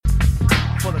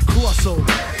crossover.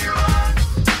 The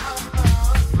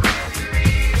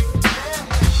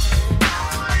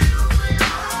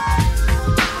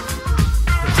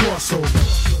crossover.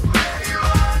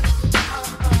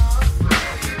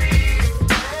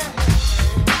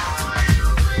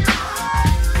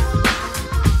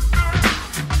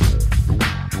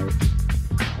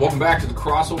 Welcome back to the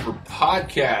Crossover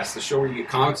Podcast, the show where you get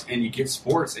comics and you get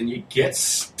sports and you get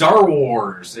Star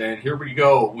Wars. And here we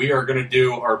go. We are going to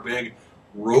do our big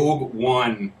Rogue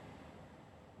One.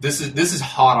 This is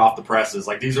hot off the presses.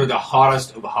 Like, these are the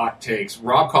hottest of the hot takes.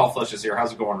 Rob Callflesh is here.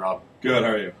 How's it going, Rob? Good.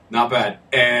 How are you? Not bad.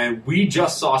 And we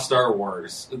just saw Star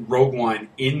Wars Rogue One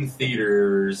in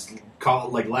theaters,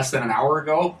 like less than an hour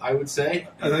ago, I would say.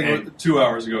 I think 2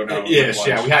 hours ago now. Yes,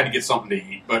 yeah. We had to get something to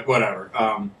eat, but whatever.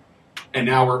 And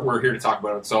now we're here to talk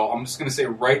about it. So I'm just going to say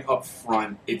right up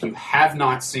front, if you have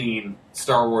not seen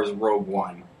Star Wars Rogue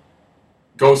One,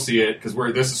 go see it, because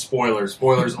this is spoilers.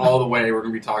 Spoilers all the way. We're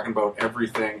going to be talking about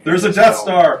everything. There's a Death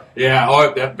Star!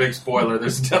 Yeah, that big spoiler.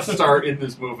 There's a Death Star in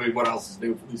this movie. What else is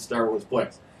new for these Star Wars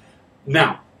flicks?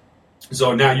 Now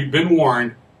you've been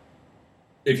warned.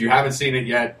 If you haven't seen it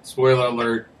yet, spoiler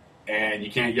alert, and you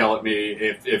can't yell at me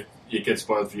if it gets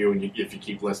spoiled for you and if you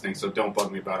keep listening, so don't bug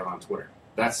me about it on Twitter.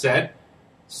 That said,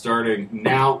 starting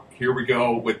now, here we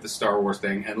go with the Star Wars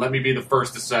thing. And let me be the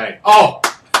first to say,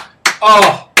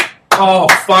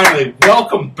 finally,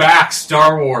 welcome back,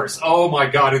 Star Wars. Oh my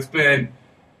God, was it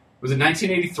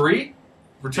 1983?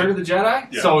 Return of the Jedi?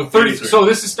 Yeah, so 30. So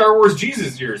this is Star Wars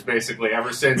Jesus years, basically,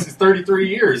 ever since. It's 33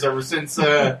 years, ever since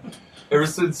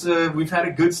we've had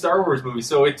a good Star Wars movie.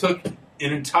 So it took an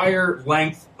entire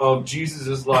length of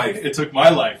Jesus' life. It took my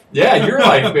life. Yeah, your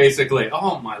life, basically.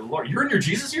 Oh my Lord. You're in your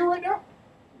Jesus year right now?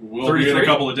 We'll be in a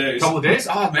couple of days. Couple of days?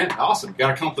 Oh, man, awesome. Got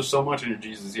to accomplish so much in your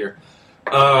Jesus year.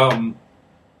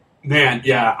 Man,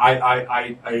 yeah,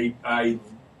 I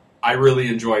really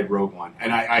enjoyed Rogue One,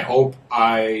 and I hope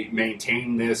I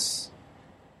maintain this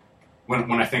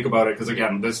when I think about it, because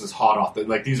again, this is hot off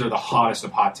these are the hottest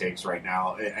of hot takes right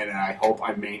now, and I hope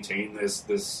I maintain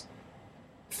this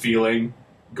feeling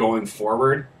going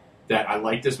forward that I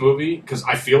like this movie, because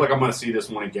I feel like I'm going to see this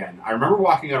one again. I remember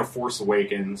walking out of Force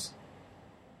Awakens.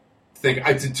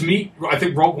 To me, I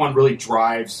think Rogue One really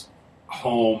drives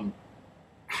home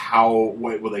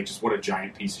what a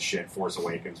giant piece of shit Force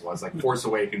Awakens was. Like, Force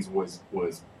Awakens was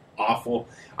awful.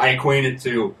 I equate it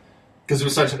to, because it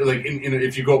was such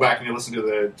if you go back and you listen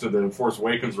to the Force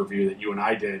Awakens review that you and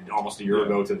I did almost a year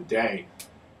ago to the day,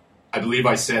 I believe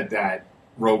I said that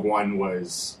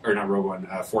Force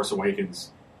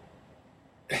Awakens.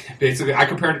 Basically, I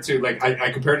compared it to I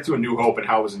compared it to A New Hope and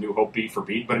how it was A New Hope beat for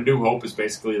beat, but A New Hope is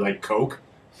basically like Coke,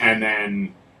 and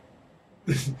then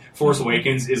Force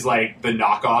Awakens is like the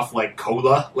knockoff like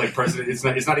cola, like President. It's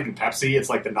not even Pepsi. It's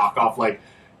like the knockoff like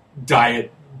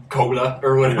Diet Cola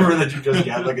or whatever that you just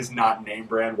get. Like, it's not name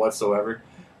brand whatsoever.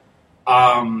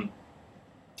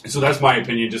 So that's my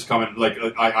opinion. Just coming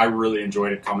I really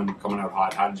enjoyed it coming out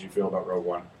hot. How did you feel about Rogue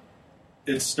One?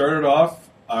 It started off.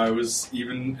 I was,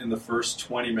 even in the first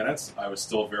 20 minutes, I was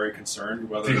still very concerned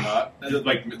whether or not,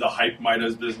 the hype might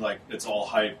have been like, it's all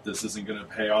hype, this isn't going to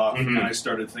pay off. Mm-hmm. And I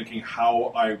started thinking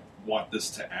how I want this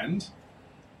to end.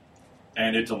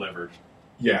 And it delivered.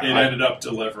 Yeah. It ended up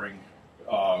delivering.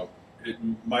 It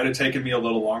might have taken me a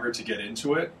little longer to get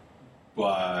into it,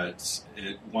 but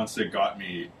once it got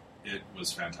me, it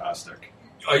was fantastic.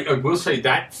 I will say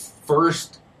that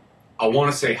first, I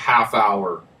want to say half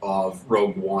hour of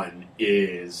Rogue One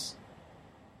is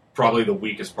probably the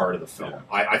weakest part of the film. Yeah.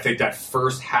 I think that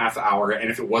first half hour,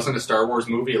 and if it wasn't a Star Wars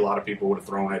movie, a lot of people would have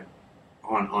thrown it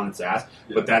on its ass.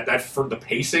 Yeah. But the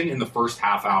pacing in the first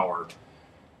half hour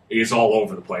is all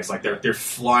over the place. Like, they're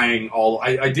flying all.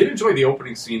 I did enjoy the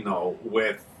opening scene though.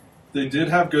 They did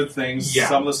have good things. Yeah.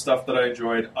 Some of the stuff that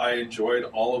I enjoyed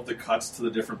all of the cuts to the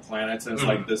different planets, and it's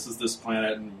like, this is this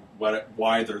planet and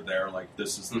why they're there. Like,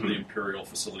 this is the Imperial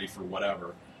facility for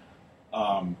whatever.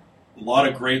 A lot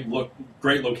of great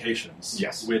locations.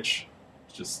 Yes. Which,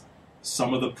 just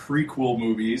some of the prequel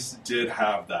movies did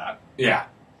have that. Yeah.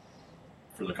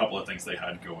 For the couple of things they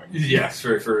had going. Yes,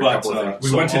 for a couple of things.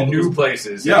 We went to new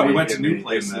places. Yeah, we went to new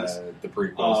places. In the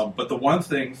prequels. But the one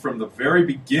thing from the very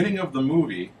beginning of the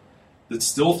movie that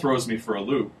still throws me for a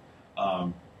loop,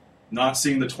 not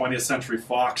seeing the 20th Century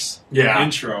Fox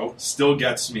intro still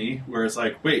gets me, where it's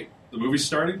like, wait, the movie's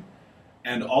starting?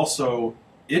 And also,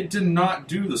 it did not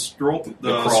do the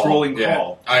scrolling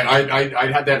crawl.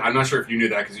 I had that. I'm not sure if you knew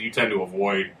that, because you tend to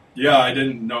avoid. Yeah, I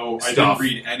didn't know. Stuff. I didn't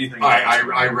read anything.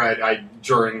 I read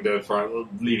during the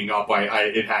leading up.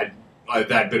 It had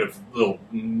that bit of little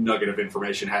nugget of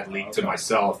information had leaked to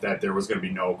myself that there was going to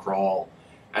be no crawl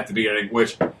at the beginning,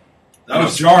 which that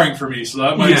was jarring for me. So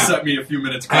that might have set me a few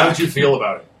minutes back. How did you feel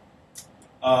about it?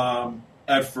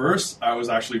 At first, I was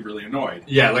actually really annoyed.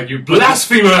 Yeah, like you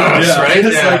blasphemous, right?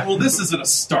 It's like, well, this isn't a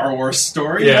Star Wars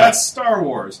story. Yeah. That's Star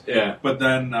Wars. Yeah. But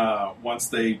then once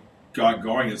they got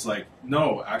going, it's like,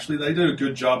 no, actually, they did a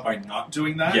good job by not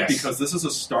doing that because this is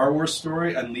a Star Wars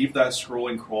story, and leave that scroll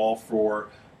and crawl for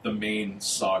the main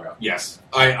saga. Yes,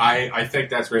 I think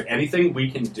that's great. Anything we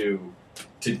can do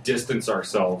to distance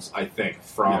ourselves, I think,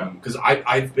 from because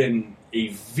I've been a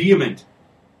vehemently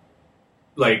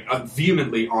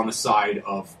on the side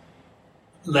of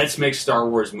let's make Star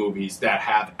Wars movies that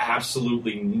have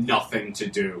absolutely nothing to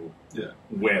do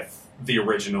with the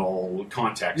original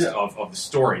context of the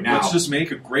story. Now, let's just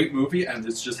make a great movie, and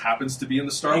it just happens to be in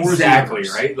the Star Wars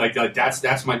universe. Right? Like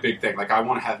that's my big thing. Like, I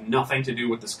want to have nothing to do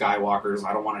with the Skywalkers.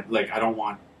 I don't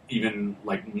want even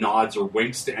like nods or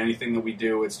winks to anything that we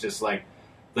do. It's just like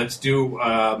let's do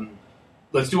a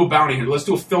bounty hunter. Let's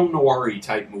do a film noir-y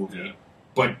type movie,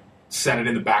 but set it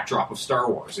in the backdrop of Star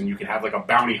Wars, and you can have like a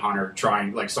bounty hunter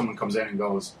trying, like someone comes in and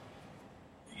goes,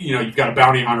 you've got a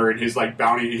bounty hunter and his like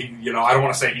bounty, I don't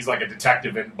want to say he's like a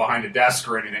detective behind a desk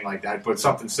or anything like that, but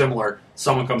something similar.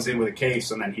 Someone comes in with a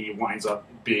case and then he winds up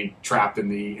being trapped in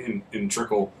the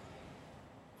integral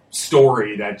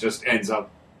story that just ends up,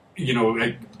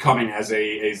 coming as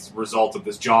a result of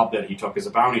this job that he took as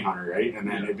a bounty hunter, right? And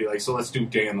then it'd be like, so let's do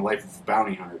Day in the Life of a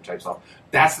Bounty Hunter type stuff.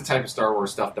 That's the type of Star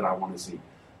Wars stuff that I want to see.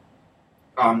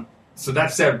 So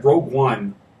that said, Rogue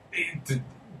One,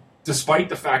 despite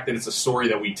the fact that it's a story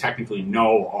that we technically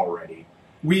know already.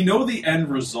 We know the end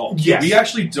result. Yes. We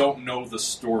actually don't know the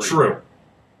story. True.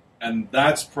 And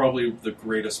that's probably the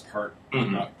greatest part,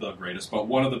 not the greatest, but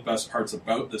one of the best parts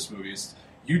about this movie is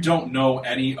you don't know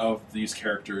any of these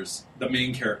characters, the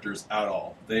main characters, at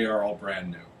all. They are all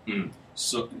brand new.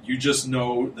 So you just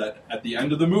know that at the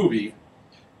end of the movie,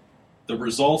 the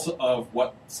result of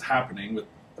what's happening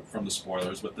from the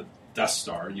spoilers with the Death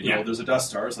Star, there's a Death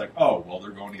Star. It's like, oh, well,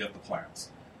 they're going to get the plans,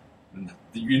 and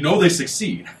they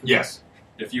succeed. Yes,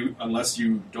 unless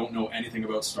you don't know anything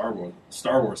about Star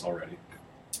Wars already,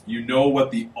 you know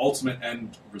what the ultimate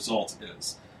end result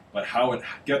is, but how it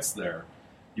gets there,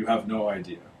 you have no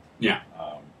idea. Yeah,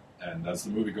 and as the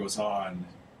movie goes on,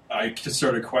 I just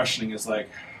started questioning: is like,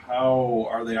 how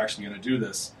are they actually going to do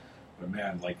this? But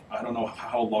man, like, I don't know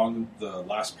how long the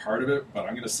last part of it, but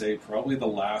I'm going to say probably the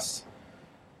last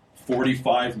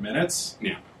 45 minutes,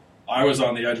 I was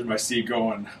on the edge of my seat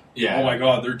going, oh my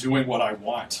God, they're doing what I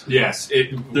want. Yes.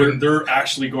 They're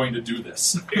actually going to do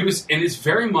this. It's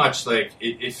very much like,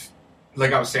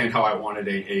 like I was saying, how I wanted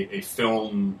a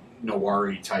film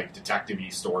noir-y type detective-y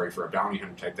story for a bounty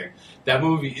hunter type thing. That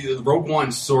movie, Rogue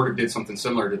One, sort of did something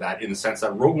similar to that in the sense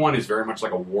that Rogue One is very much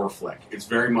like a war flick. It's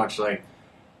very much like,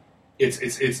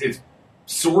 it's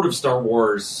sort of Star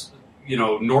Wars,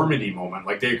 Normandy moment,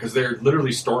 like because they're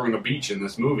literally storming a beach in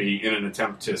this movie in an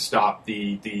attempt to stop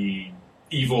the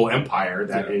evil empire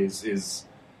that is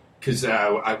because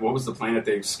what was the planet?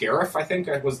 Scarif, I think,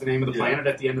 was the name of the planet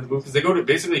at the end of the movie. Because they go to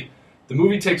basically the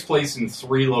movie takes place in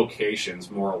 3 locations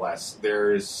more or less.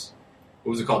 There's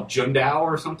what was it called, Jundao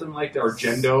or something like that, or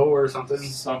Jendo or something,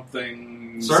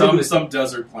 some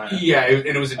desert planet. Yeah, and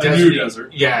it was a new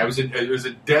desert. Yeah, it was a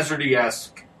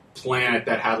deserty-esque planet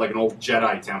that had like an old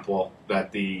Jedi temple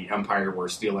that the Empire were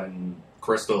stealing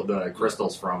the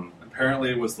crystals from. Apparently,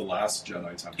 it was the last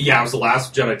Jedi temple. Yeah, it was the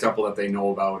last Jedi temple that they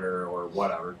know about, or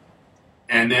whatever.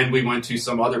 And then we went to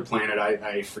some other planet.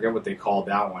 I forget what they called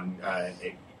that one.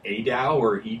 Adao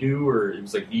or Edu, or it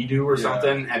was like Edu or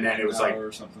something. And then it was like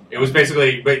it was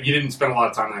basically, but you didn't spend a lot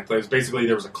of time in that place. Basically,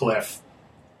 there was a cliff.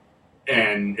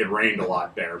 And it rained a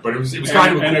lot there, but it was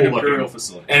kind of a cool Imperial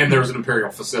facility. And there was an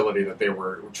Imperial facility that they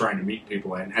were trying to meet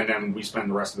people in. And then we spend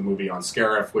the rest of the movie on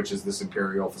Scarif, which is this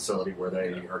Imperial facility where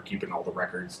they are keeping all the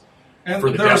records. And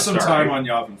for the there Death was some Star. time on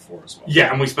Yavin 4 as well.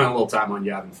 Yeah, and we spent a little time on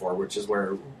Yavin 4, which is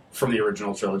where, from the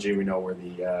original trilogy, we know where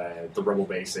the Rebel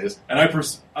base is. And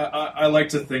I like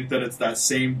to think that it's that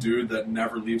same dude that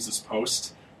never leaves his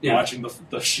post. Yeah. Watching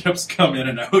the ships come in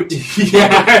and out with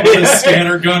a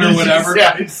scanner gun or whatever.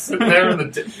 He's sitting there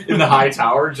in the high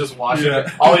tower just watching it.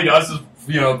 All he does is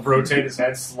rotate his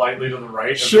head slightly to the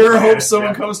right. Sure hope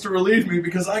someone comes to relieve me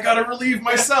because I got to relieve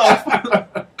myself.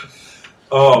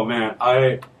 Oh man,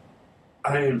 I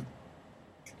am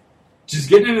just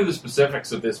getting into the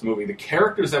specifics of this movie. The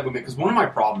characters that we make, because one of my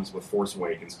problems with Force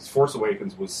Awakens, because Force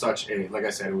Awakens was such a, like I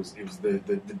said, it was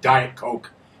the Diet Coke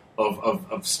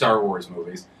of Star Wars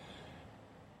movies.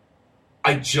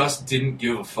 I just didn't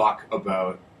give a fuck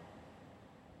about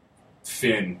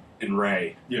Finn in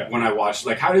Rey. Yeah. When I watched,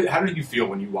 like, how did you feel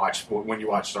when you watched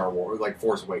Star Wars, like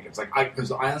Force Awakens? Like,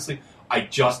 because honestly, I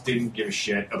just didn't give a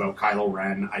shit about Kylo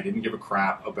Ren. I didn't give a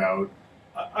crap about.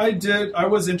 I did. I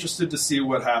was interested to see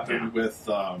what happened with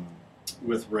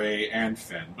Rey and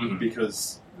Finn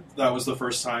because that was the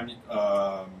first time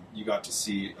you got to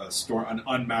see a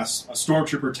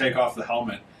stormtrooper take off the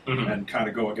helmet and kind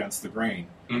of go against the grain.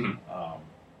 And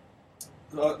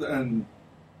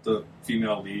the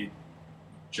female lead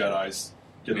Jedis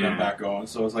getting them back going.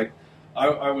 So I was like,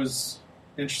 I was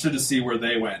interested to see where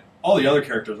they went. All the other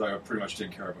characters I pretty much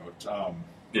didn't care about.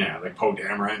 Like Poe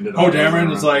Dameron. Poe Dameron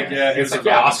was like, it's like,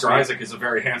 Oscar Isaac is a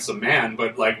very handsome man,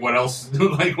 but like, what else?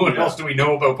 Like, what else do we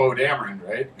know about Poe Dameron,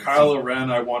 right? Kylo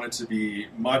Ren, I wanted to be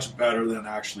much better than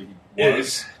actually he was.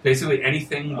 It's basically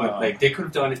anything, but like they could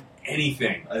have done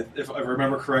anything. If I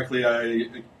remember correctly, I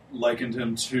likened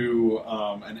him to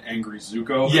an angry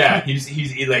Zuko. Yeah, he's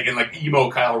like, and like emo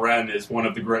Kylo Ren is one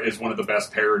of the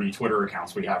best parody Twitter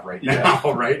accounts we have right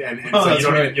now, right? And so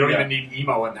you don't even need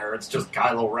emo in there. It's just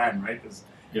Kylo Ren, right?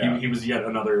 He was yet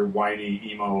another whiny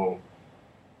emo.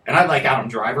 And I like Adam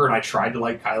Driver, and I tried to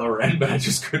like Kylo Ren, but I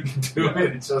just couldn't do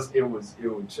it. It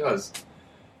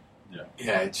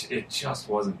just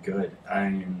wasn't good. I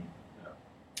mean,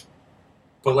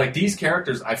 but like these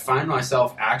characters, I find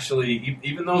myself actually,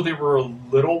 even though they were a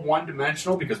little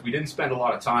one-dimensional, because we didn't spend a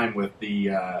lot of time with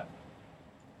the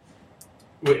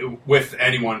with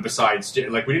anyone besides,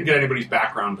 like we didn't get anybody's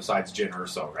background besides Jyn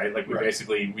Erso, right? Like we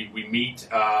basically we meet.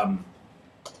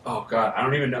 Oh God, I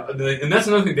don't even know. And that's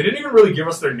another thing. They didn't even really give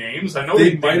us their names. I know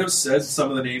they might have said some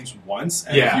of the names once,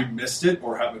 and if you missed it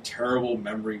or have a terrible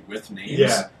memory with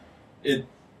names,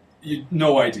 you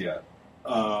no idea.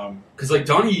 Because like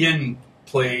Donnie Yen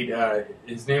played,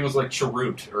 his name was like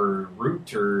Chirrut or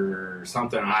Root or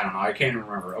something. I don't know. I can't even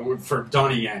remember. For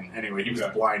Donnie Yen, anyway, he was a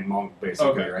blind monk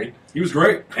basically, right? He was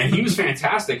great, and he was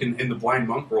fantastic in the blind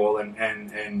monk role,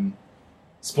 and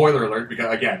spoiler alert,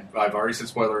 because, again, I've already said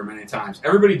spoiler many times.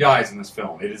 Everybody dies in this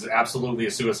film. It is absolutely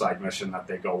a suicide mission that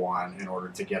they go on in order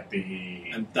to get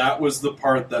the... And that was the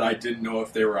part that I didn't know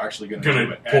if they were actually going to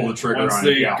do it. Pull the trigger on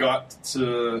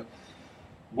it.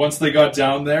 Once they got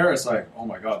down there, it's like, oh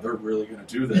my God, they're really going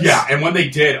to do this. Yeah, and when they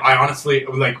did, I honestly,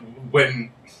 like,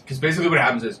 because basically what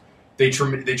happens is, they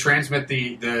transmit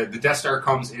the Death Star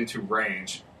comes into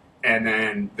range, and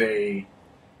then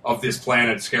of this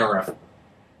planet, Scarif,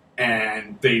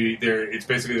 and it's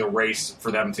basically the race for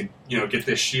them to get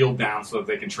this shield down so that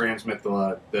they can transmit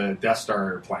the Death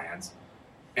Star plans.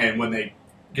 And when they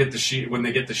get the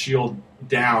shield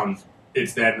down,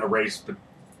 it's then a race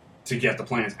to get the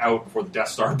plans out before the Death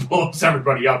Star blows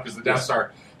everybody up, because the Death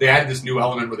Star, they added this new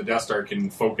element where the Death Star can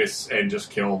focus and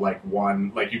just kill like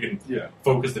one, like you can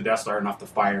focus the Death Star enough to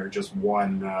fire just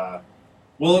one.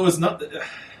 Well, it was not.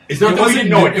 It's not that we didn't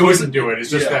know it wouldn't do it. It's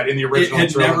just that in the original it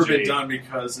had trilogy, never been done,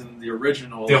 because in the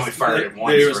original they only fired it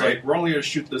once. They was like, we're only going to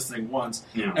shoot this thing once,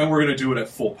 and we're going to do it at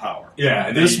full power. Yeah,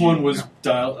 and this one was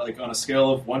dialed like on a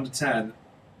scale of 1 to 10.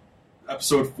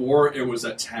 Episode 4, it was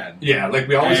at 10. Yeah, like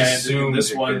we always assumed.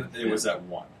 This one, it was at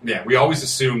 1. Yeah, we always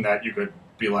assumed that you could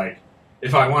be like,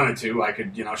 if I wanted to, I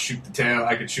could shoot the tail.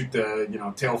 I could shoot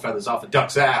the tail feathers off a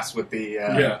duck's ass with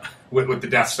the with the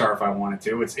Death Star if I wanted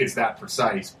to. It's that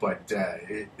precise, but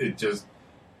it just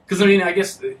because I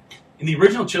guess in the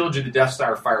original trilogy the Death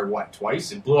Star fired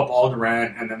twice. It blew up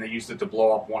Alderaan, and then they used it to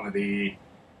blow up one of the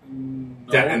and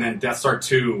then Death Star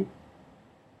 2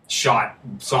 shot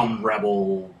some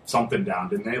rebel something down,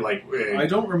 didn't they? Like I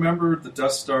don't remember the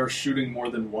Death Star shooting more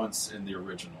than once in the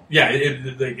original. Yeah,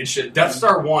 Death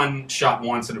Star 1 shot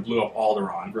once and it blew up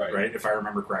Alderaan, right? If I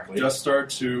remember correctly. Death Star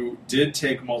 2 did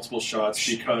take multiple shots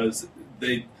because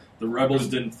the rebels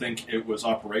didn't think it was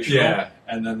operational,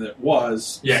 and then it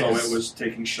was, so it was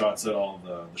taking shots at all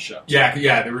the ships.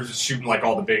 Yeah, they were just shooting like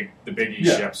all the biggie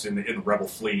ships in the rebel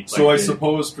fleet. So I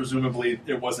suppose, presumably,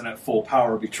 it wasn't at full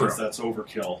power because that's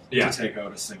overkill to take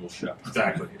out a single ship.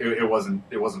 Exactly, it wasn't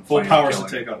full power to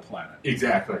take out a planet.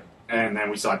 Exactly, and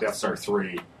then we saw Death Star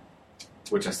 3.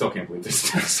 Which I still can't believe this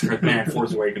Death Star. Man,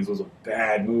 Force Awakens was a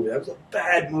bad movie. That was a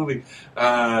bad movie.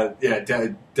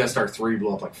 Death Star 3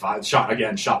 blew up like 5.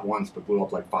 Shot once, but blew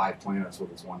up like 5 planets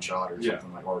with its one shot or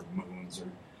something like, or moons or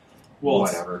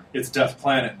whatever. It's Death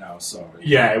Planet now, so.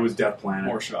 Yeah, it was Death Planet.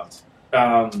 More shots.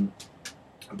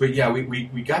 But yeah,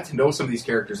 we got to know some of these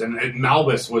characters, and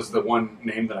Malbus was the one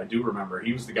name that I do remember.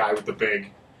 He was the guy with the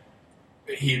big.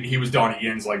 He was Donnie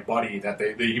Yen's like buddy that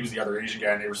he was the other Asian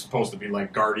guy, and they were supposed to be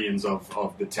like guardians of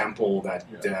the temple that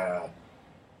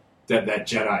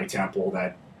Jedi temple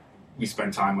that we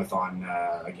spent time with on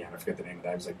again I forget the name of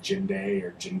that. It was like Jinde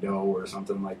or Jindo or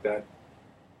something like that.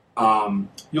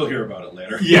 You'll hear about it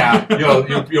later. Yeah,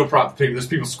 you'll probably there's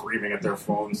people screaming at their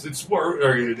phones.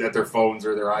 Or at their phones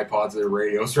or their iPods, or their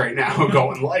radios right now,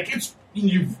 going like, "It's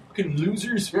you fucking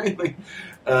losers!" Right? Like,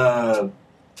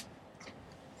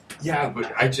 yeah.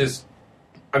 But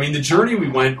I mean, the journey we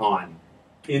went on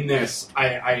in this,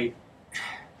 I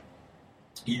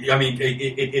mean,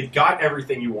 it got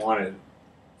everything you wanted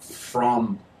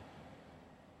from.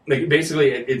 Like,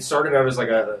 basically, it started out as like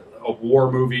a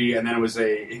war movie, and then it was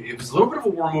a little bit of a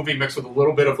war movie mixed with a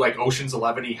little bit of like Ocean's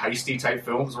 11-y heisty type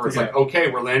films, where it's like, okay,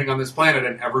 we're landing on this planet,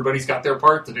 and everybody's got their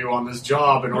part to do on this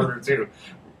job in order to,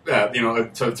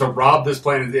 to rob this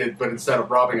planet. But instead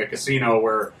of robbing a casino,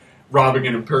 we're robbing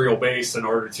an Imperial base in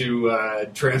order to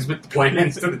transmit the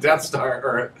plans to the Death Star,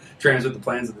 or transmit the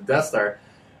plans of the Death Star,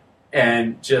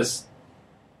 and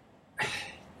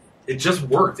it just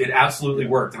worked. It absolutely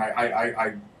worked, and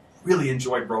I really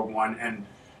enjoyed Rogue One, and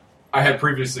I had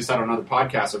previously said on other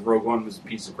podcasts that Rogue One was a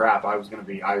piece of crap.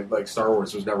 Like Star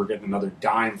Wars was never getting another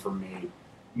dime from me,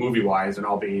 movie-wise, and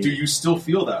I'll be... Do you still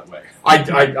feel that way?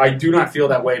 I do not feel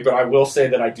that way, but I will say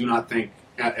that I do not think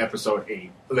at Episode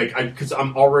 8, because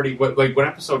I'm already... Like, when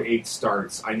Episode 8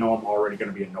 starts, I know I'm already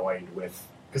going to be annoyed with...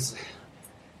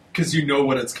 Because you know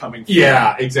what it's coming from.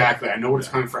 Yeah, exactly. I know what it's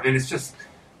coming from, and it's just...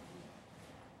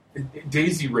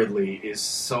 Daisy Ridley is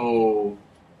so...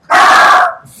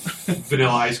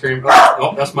 Vanilla ice cream.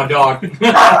 Oh, that's my dog. We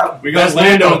got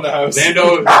Lando in the house. My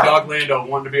dog Lando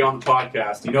wanted to be on the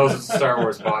podcast. He knows it's a Star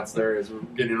Wars bots. There is. We're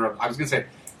getting interrupted. I was going to say,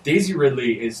 Daisy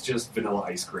Ridley is just vanilla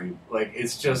ice cream. Like,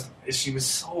 it's just, she was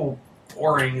so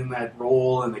boring in that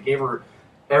role, and they gave her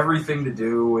everything to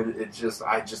do, and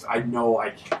I know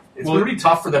I can't. It's going to be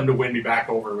tough for them to win me back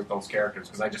over with those characters,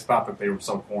 because I just thought that they were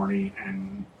so corny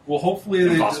and hopefully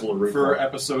impossible to root for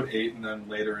Episode 8 and then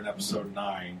later in Episode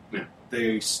 9,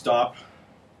 they stop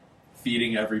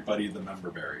feeding everybody the member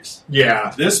berries.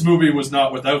 Yeah. This movie was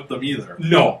not without them either.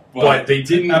 No, but they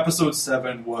didn't... Episode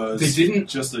 7 was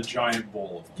just a giant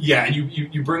bowl of them. Yeah, and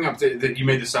you bring up that you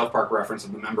made the South Park reference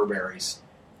of the member berries.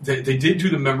 They did do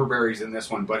the member berries in this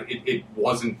one, but it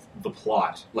wasn't the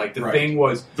plot. Like, the thing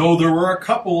was... Though there were a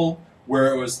couple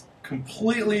where it was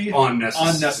completely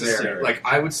unnecessary. Like,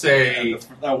 I would say...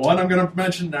 That one I'm going to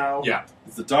mention now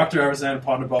is the Dr. Evazan and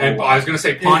Ponda Boba. And I was going to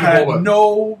say Ponda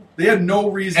Boba. They had no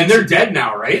reason. And they're dead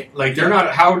now, right? Like, they're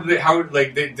not...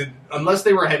 unless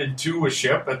they were headed to a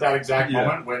ship at that exact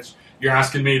moment, which you're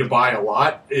asking me to buy a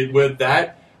lot with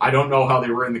that, I don't know how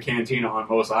they were in the cantina on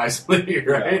Mos Eisley,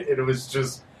 right? Yeah. It was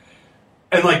just...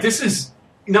 And, like, this is...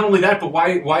 Not only that, but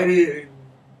why did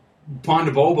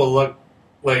Ponda Boba look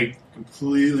like...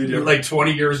 completely different. Like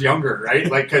 20 years younger,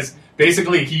 right? Like, because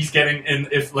basically he's getting...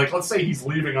 let's say he's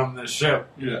leaving on this ship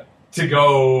to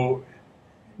go...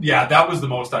 Yeah, that was the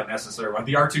most unnecessary one.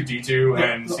 The R2-D2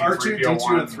 and the C-3PO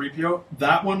R2-D2 and 3PO,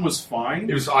 that one was fine.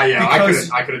 It was...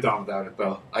 I could have done without it,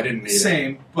 though. I didn't need it.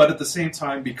 Same, but at the same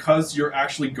time, because you're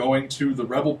actually going to the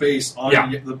Rebel base on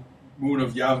the moon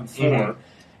of Yavin 4,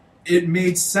 it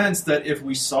made sense that if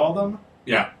we saw them...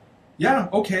 Yeah,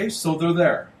 okay, so they're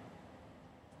there.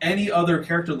 Any other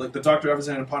character, like the Dr.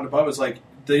 Evazan and Ponda Boba, is like,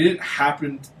 they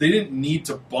didn't need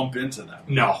to bump into them.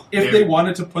 No. If they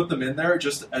wanted to put them in there,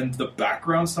 just in the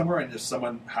background somewhere, and if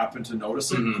someone happened to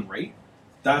notice it, great.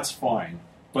 That's fine.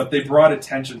 But they brought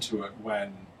attention to it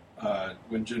when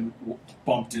Jin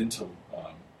bumped into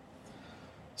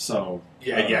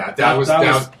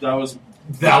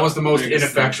that was the most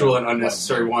ineffectual and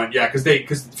unnecessary one. Yeah,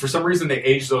 because for some reason they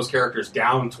aged those characters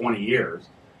down 20 years,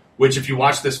 which if you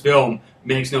watch this film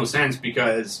makes no sense,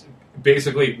 because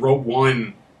basically Rogue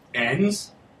One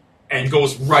ends and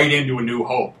goes right into A New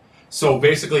Hope. So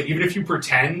basically, even if you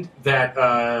pretend that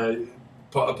Ponda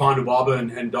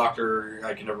Boba and Dr.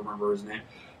 I can never remember his name,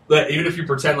 but even if you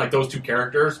pretend like those two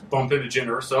characters bump into Jyn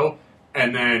Erso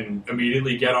and then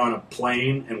immediately get on a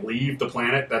plane and leave the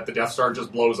planet that the Death Star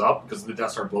just blows up, because the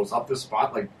Death Star blows up this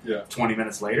spot 20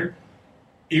 minutes later.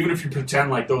 Even if you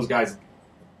pretend like those guys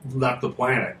left the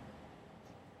planet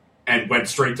and went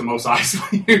straight to Mos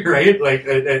Eisley, right?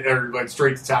 Or went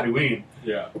straight to Tatooine.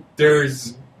 Yeah.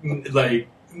 There's, they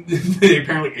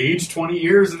apparently aged 20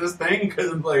 years in this thing,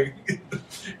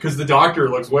 because the Doctor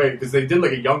looks because they did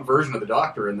a young version of the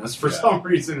Doctor in this for some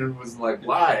reason. It was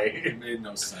why? It made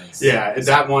no sense. Yeah,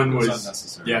 that one was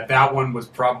unnecessary. Yeah, that one was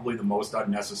probably the most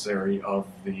unnecessary of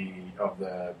the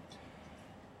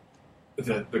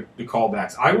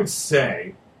callbacks. I would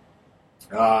say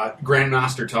Grand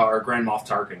Moff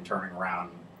Tarkin turning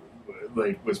around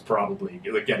was probably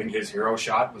getting his hero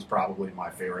shot was probably my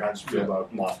favorite. How did you feel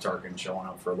about Moff Tarkin showing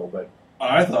up for a little bit?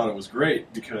 I thought it was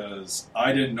great because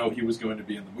I didn't know he was going to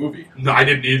be in the movie. No, I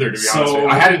didn't either, to be honest with you.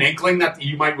 I had an inkling that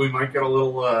we might get a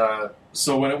little...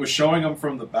 So when it was showing him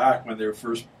from the back, when they were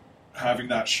first having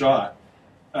that shot,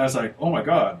 I was like, oh my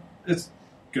god, it's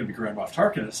going to be Grand Moff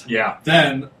Tarkin. Yeah.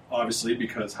 Then, obviously,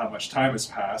 because how much time has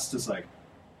passed, it's like,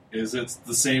 is it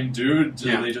the same dude?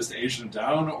 Do they just age him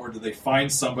down? Or do they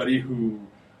find somebody who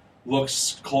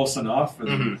looks close enough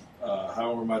and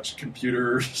however much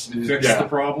computers fix the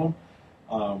problem?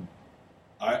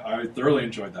 I thoroughly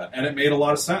enjoyed that, and it made a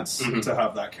lot of sense to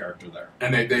have that character there.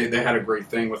 And they had a great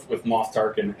thing with Moff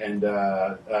Tarkin and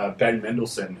Ben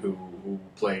Mendelsohn, who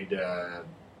played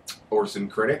Orson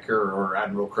Krennic or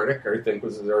Admiral Krennic, I think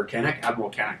was or Krennic,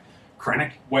 Admiral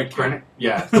Krennic, White Krennic,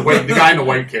 yeah, the guy in the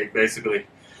white cape, basically,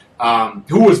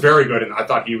 who was very good, and I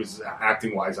thought he was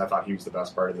acting wise. I thought he was the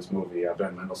best part of this movie,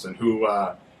 Ben Mendelsohn, who.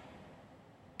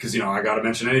 Because I got to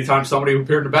mention, anytime somebody who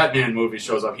appeared in a Batman movie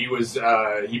shows up, he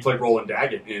played Roland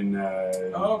Daggett in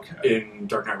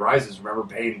Dark Knight Rises. Remember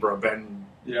Ben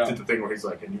did the thing where he's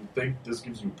like, "And you think this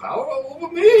gives you power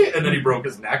over me?" And then he broke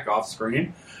his neck off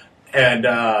screen, and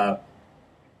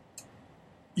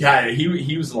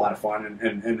he was a lot of fun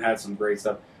and had some great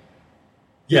stuff.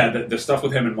 Yeah, the stuff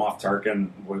with him and Moff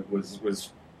Tarkin was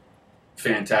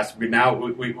fantastic. Now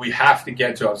we have to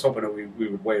get to. I was hoping that we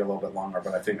would wait a little bit longer,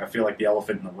 but I feel like the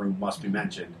elephant in the room must be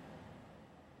mentioned.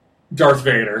 Darth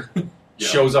Vader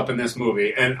shows up in this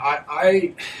movie, and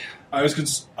I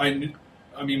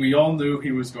mean, we all knew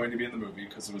he was going to be in the movie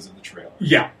because it was in the trailer.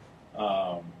 Yeah.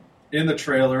 In the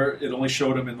trailer, it only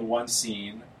showed him in the one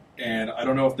scene, and I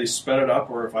don't know if they sped it up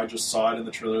or if I just saw it in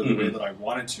the trailer the way that I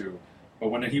wanted to. But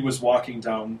when he was walking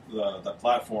down the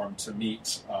platform to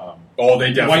meet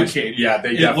they definitely, White Cape,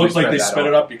 it looked like they sped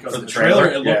it up because in the trailer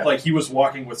it looked like he was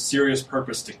walking with serious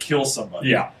purpose to kill somebody.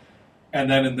 Yeah. And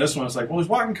then in this one, it's like, well, he's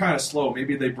walking kind of slow.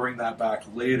 Maybe they bring that back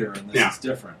later, and this is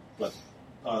different. But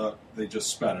they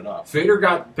just sped it up. Vader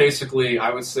got basically,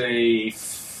 I would say,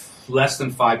 less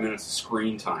than 5 minutes of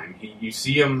screen time. You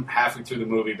see him halfway through the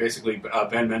movie. Basically,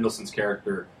 Ben Mendelsohn's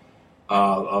character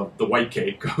of the White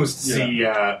Cape goes to see...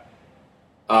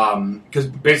 Because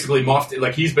basically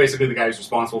he's basically the guy who's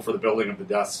responsible for the building of the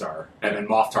Death Star, and then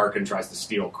Moff Tarkin tries to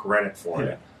steal credit for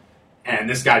it. And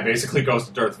this guy basically goes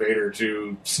to Darth Vader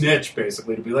to snitch,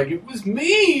 basically, to be like, it was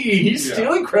me! He's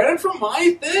stealing credit from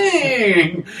my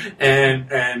thing!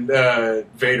 And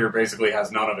Vader basically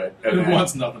has none of it. And it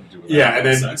wants nothing to do with that. Yeah, and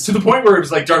then to the point where it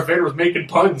was like Darth Vader was making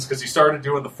puns because he started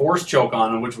doing the Force choke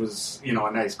on him, which was, a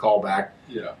nice callback.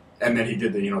 Yeah. And then he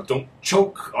did the, don't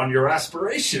choke on your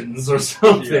aspirations or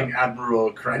something,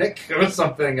 Admiral Krennic or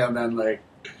something. And then,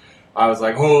 I was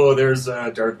like, oh, there's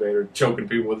Darth Vader choking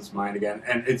people with his mind again.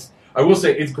 And I will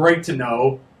say, it's great to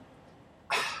know.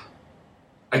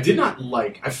 I did not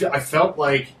I felt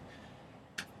like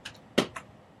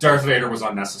Darth Vader was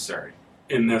unnecessary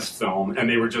in this film. And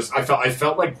they were just, I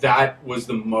felt like that was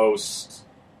the most...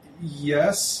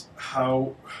 Yes,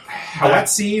 that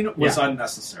scene was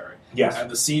unnecessary. Yes.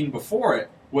 And the scene before it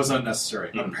was unnecessary.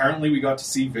 Mm-hmm. Apparently we got to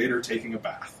see Vader taking a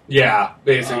bath. Yeah,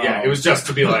 basically, It was just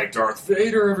to be like, Darth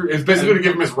Vader. It was basically to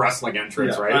give him his wrestling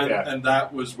entrance, right? And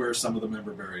that was where some of the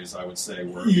member berries, I would say,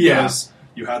 were. Because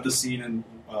you had the scene in,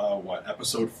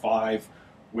 episode 5,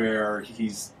 where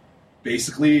he's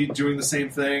basically doing the same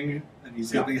thing, and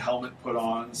he's got the helmet put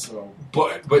on, so...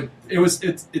 But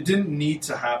it didn't need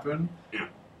to happen. Yeah.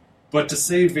 But to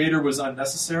say Vader was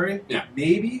unnecessary,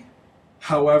 maybe...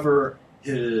 However,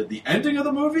 the ending of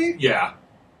the movie,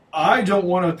 I don't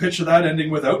want to picture that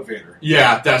ending without Vader.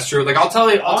 Yeah, that's true. I'll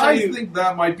tell you, I think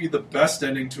that might be the best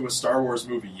ending to a Star Wars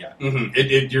movie yet. Mm-hmm.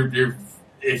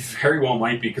 It very well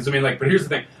might be because but here's the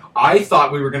thing: I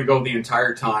thought we were going to go the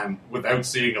entire time without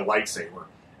seeing a lightsaber,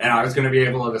 and I was going to be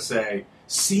able to say,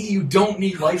 "See, you don't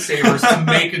need lightsabers to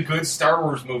make a good Star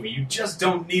Wars movie. You just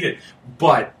don't need it."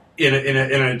 But in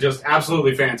a just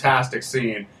absolutely fantastic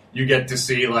scene, you get to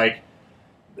see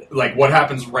what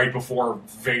happens right before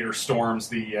Vader storms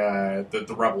the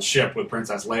rebel ship with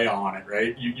Princess Leia on it,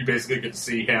 right? You basically get to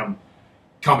see him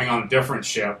coming on a different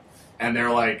ship, and they're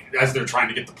as they're trying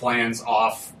to get the plans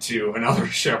off to another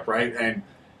ship, right? And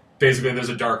basically there's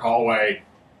a dark hallway,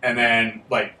 and then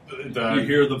you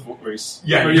hear the voice,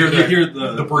 you hear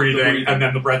the breathing, and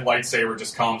then the red lightsaber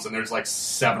just comes, and there's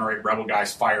 7 or 8 rebel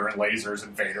guys firing lasers,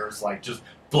 and Vader's just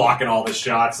blocking all the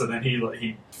shots, and then he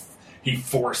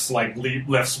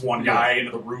lifts one guy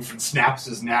into the roof and snaps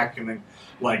his neck, and then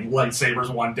lightsabers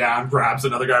one down, grabs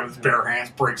another guy with his bare hands,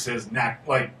 breaks his neck.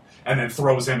 and then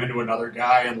throws him into another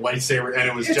guy and lightsaber, and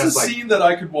it was it's just a like scene that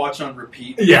I could watch on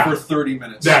repeat for 30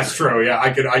 minutes. That's true.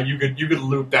 Yeah, you could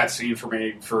loop that scene for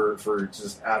me for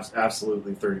just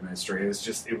absolutely 30 minutes straight.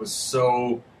 It was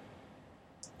so.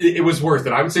 It was worth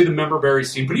it. I would say the member berry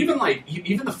scene, but even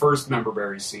the first member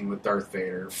berry scene with Darth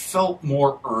Vader felt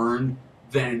more earned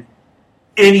than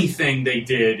anything they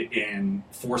did in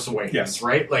Force Awakens,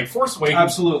 right? Like Force Awakens,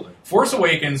 absolutely. Force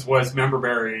Awakens was member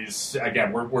berries.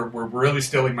 Again, we're really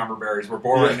stealing member berries. We're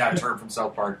borrowing that term from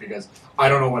South Park because I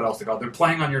don't know what else to call it. They're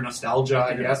playing on your nostalgia,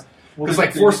 I guess.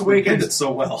 Because Force Awakens did it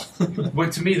so well.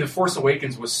 But to me, the Force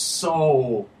Awakens was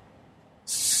so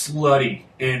slutty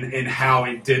in how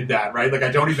it did that, right? Like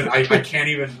I can't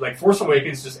even like Force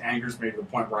Awakens just angers me to the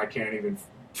point where I can't even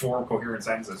form coherent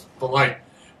sentences. But like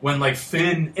when like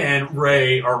Finn and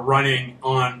Rey are running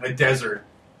on a desert,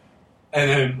 and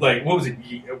then like what was it?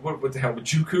 What the hell?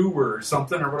 Jakku or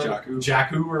something or whatever?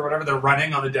 Jakku or whatever. They're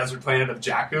running on the desert planet of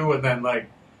Jakku, and then like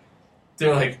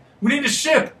they're like, "We need a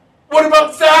ship. What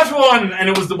about that one?" And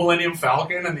it was the Millennium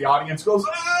Falcon, and the audience goes,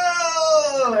 "Ah!"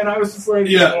 And I was just like,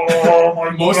 "Oh my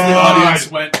god!" Most of the audience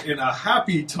went in a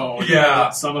happy tone. Yeah.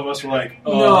 Some of us were like,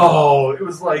 "Oh, no!" It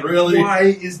was like, really? Why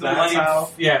is the That's Millennium? how?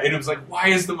 Yeah, and it was like, why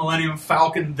is the Millennium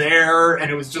Falcon there?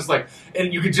 And it was just like,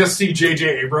 and you could just see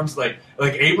J.J. Abrams like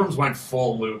Abrams went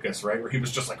full Lucas, right? Where he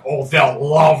was just like, "Oh, they'll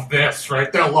love this,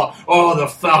 right? They'll love. Oh, the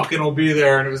Falcon will be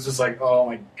there," and it was just like, "Oh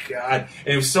my god!"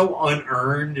 And it was so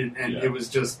unearned, and it was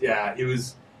just, it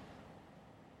was,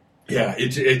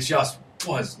 it just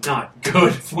was not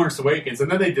good. Force Awakens, and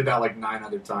then they did that like 9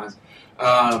 other times.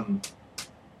 I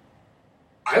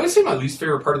would say my least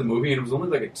favorite part of the movie, and it was only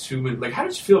like a 2-minute. Like, how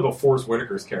did you feel about Forrest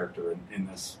Whitaker's character in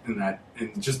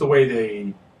just the way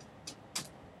they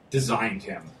designed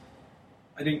him?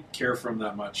 I didn't care for him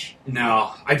that much.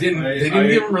 No, I didn't. They didn't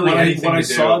give him really anything. When I to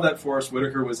do. saw that Forrest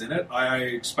Whitaker was in it, I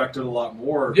expected a lot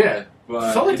more. Yeah,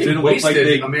 but felt like it they didn't wasted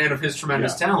look like a man of his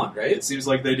tremendous talent, right? It seems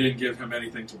like they didn't give him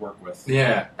anything to work with.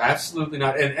 Yeah, absolutely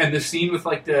not. And the scene with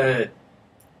like because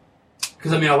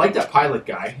I like that pilot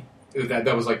guy.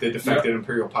 That was like the defected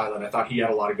Imperial pilot. I thought he had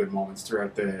a lot of good moments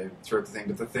throughout the thing.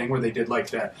 But the thing where they did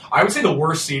like that, I would say the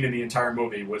worst scene in the entire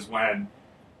movie was when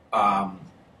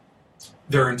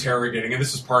they're interrogating, and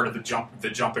this is part of the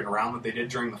jumping around that they did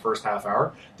during the first half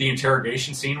hour. The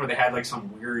interrogation scene where they had like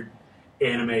some weird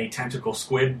anime tentacle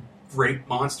squid rape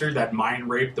monster that mind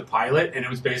raped the pilot, and it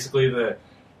was basically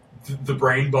the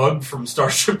brain bug from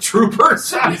Starship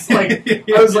Troopers. I was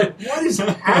like, what is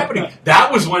happening?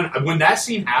 That was when that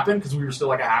scene happened, because we were still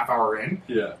like a half hour in.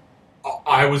 Yeah,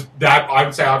 I would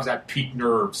say I was at peak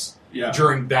nerves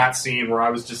during that scene where I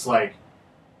was just like,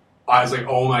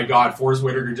 oh my god, Forrest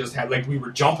Whitaker just had, like, we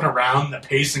were jumping around, the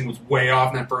pacing was way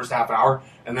off in that first half hour,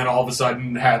 and then all of a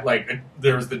sudden had, like,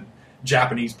 there was the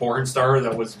Japanese porn star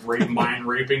that was mind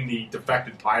raping the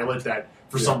defected pilot that,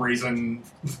 for some reason,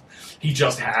 he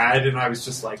just had, and I was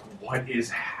just like, what is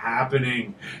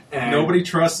happening? And nobody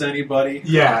trusts anybody.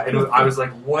 Yeah, and I was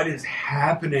like, what is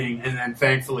happening? And then,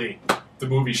 thankfully, the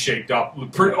movie shaped up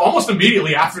almost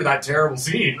immediately after that terrible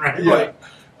scene, right? Yeah.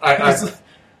 Like,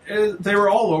 they were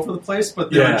all over the place,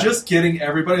 but they were just getting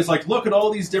everybody. It's like, look at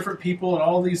all these different people and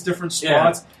all these different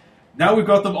spots. Yeah. Now we've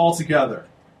got them all together.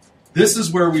 This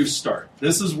is where we start.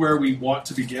 This is where we want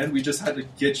to begin. We just had to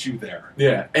get you there.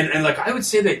 Yeah, and like I would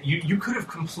say that you could have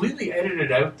completely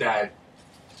edited out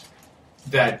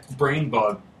that brain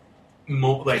bug.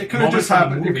 It could have just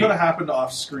happened. It could have happened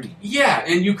off screen. Yeah,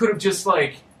 and you could have just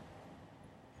like.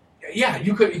 Yeah,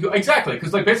 you could exactly,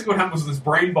 because like basically what happened was this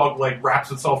brain bug like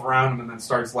wraps itself around him and then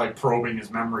starts like probing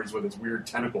his memories with its weird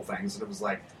tentacle things, and it was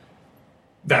like,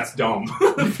 that's dumb.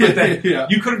 But then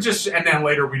you could have just, and then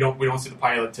later we don't see the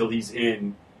pilot till he's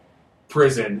in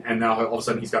prison, and now all of a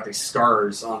sudden he's got these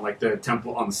scars on like the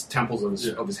temples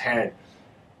of his head.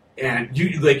 And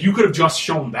you could have just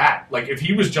shown that. Like, if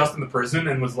he was just in the prison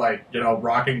and was like,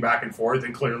 rocking back and forth,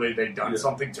 and clearly they'd done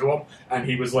something to him, and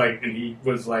he was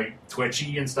like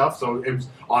twitchy and stuff, so it was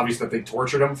obvious that they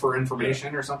tortured him for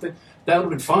information or something. That would have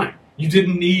been fine. You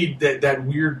didn't need that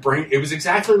weird brain. It was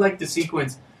exactly like the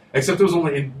sequence, except this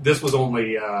was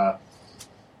only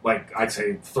like I'd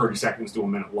say 30 seconds to a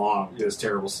minute long. This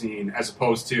terrible scene, as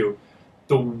opposed to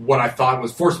what I thought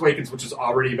was Force Awakens, which is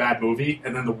already a bad movie,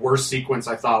 and then the worst sequence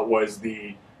I thought was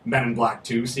the Men in Black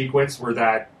 2 sequence, where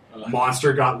that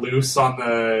monster got loose on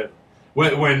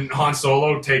when Han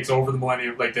Solo takes over the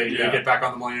Millennium, like they get back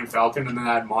on the Millennium Falcon, and then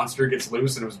that monster gets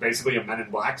loose, and it was basically a Men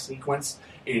in Black sequence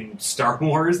in Star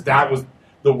Wars. That was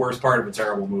the worst part of a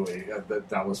terrible movie.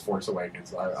 That was Force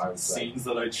Awakens. I would say. Scenes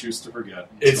that I choose to forget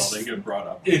until they get brought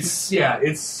up.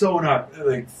 It's so not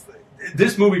like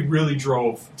this movie really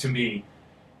drove to me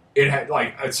it had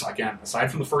it's again,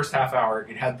 aside from the first half hour,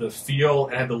 it had the feel,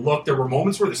 it had the look. There were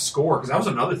moments where the score, because that was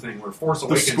another thing where Force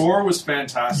Awakens. The score was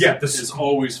fantastic. Yeah, it's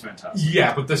always fantastic.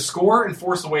 Yeah, but the score in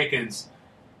Force Awakens,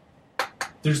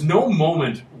 there's no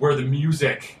moment where the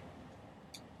music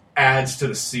adds to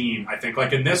the scene. I think,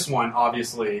 like in this one,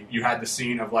 obviously you had the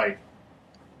scene of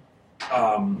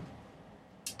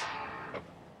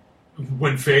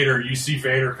when you see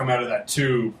Vader come out of that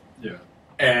tube,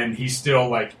 and he's still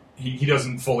like. He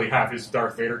doesn't fully have his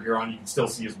Darth Vader gear on. You can still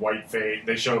see his white face.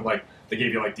 They showed they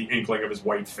gave you the inkling of his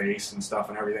white face and stuff,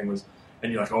 and everything was.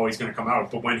 And you're like, oh, he's going to come out.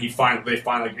 But when they finally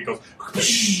it goes,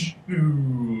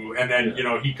 and then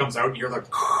he comes out, and you're like,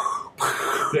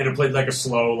 and it played like a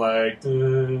slow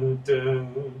dun,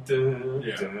 dun, dun,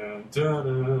 dun,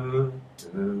 dun,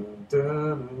 dun,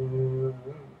 dun.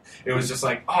 It was just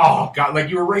like, oh god,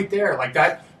 you were right there, like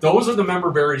that. Those are the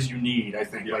member berries you need, I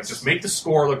think. Yes. Just make the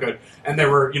score look good. And there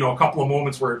were, a couple of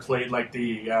moments where it played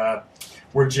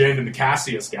where Jin and the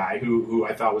Cassius guy, who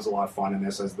I thought was a lot of fun in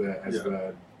this as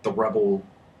the rebel.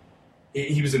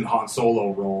 He was in Han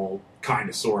Solo role, kind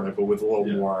of, sort of, but with a little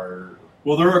more.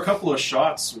 Well, there were a couple of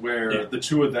shots where the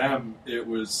two of them, it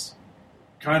was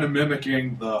kind of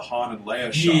mimicking the Han and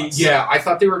Leia shots. Yeah, I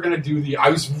thought they were going to do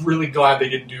I was really glad they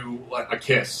didn't do a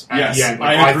kiss at the end.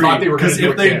 I agree. I thought they were going to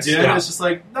do a kiss. If they did, it's just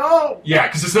like, no. Yeah,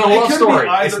 because it's not a love story.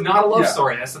 It's not a love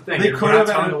story. That's the thing. They could have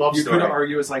telling a love story. You could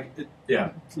argue it's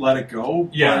let it go.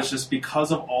 Yeah. But it's just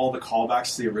because of all the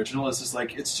callbacks to the original,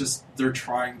 it's just they're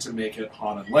trying to make it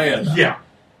Han and Leia now. Yeah.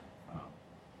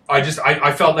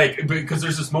 I felt like, because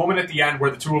there's this moment at the end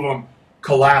where the two of them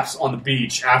collapse on the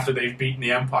beach after they've beaten the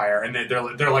Empire, and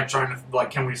they're trying to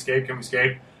can we escape?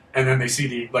 And then they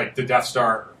see the Death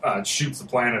Star shoots the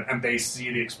planet, and they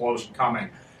see the explosion coming,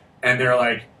 and they're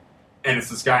like, and it's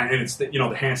this guy, and it's the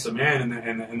handsome man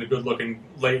and the good looking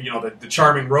lady, the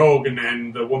charming rogue,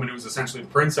 and the woman who's essentially the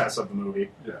princess of the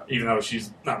movie, even though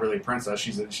she's not really a princess,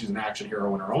 she's an action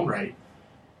hero in her own right,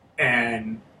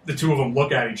 and the two of them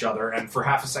look at each other, and for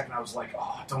half a second I was like,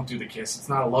 oh, don't do the kiss. It's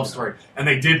not a love story. And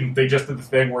they didn't. They just did the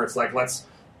thing where it's like,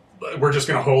 we're just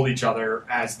going to hold each other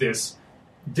as this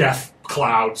death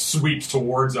cloud sweeps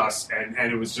towards us, and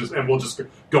it was just, and we'll just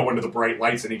go into the bright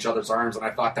lights in each other's arms. And I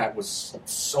thought that was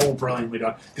so brilliantly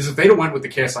done. Because if they'd have went with the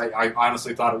kiss, I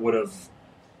honestly thought it would have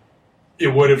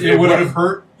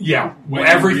hurt. Yeah.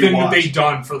 Everything that they'd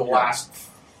done for the last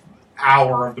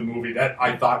hour of the movie, that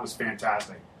I thought was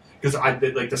fantastic. Because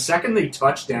the second they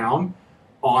touch down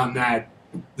on that,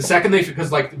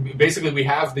 because basically we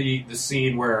have the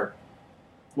scene where,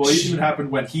 well, it even happened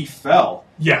when he fell.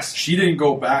 Yes, she didn't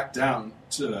go back down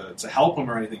to help him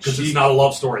or anything because it's not a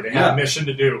love story. They had a mission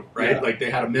to do, right? Yeah.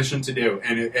 They had a mission to do,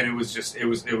 and it was just it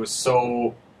was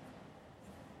so.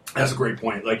 That's a great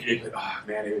point.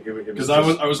 Because I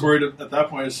was worried at that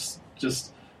point. It's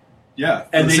just. Yeah,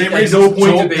 and the same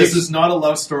reason. This is not a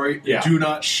love story. Yeah. Do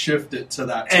not shift it to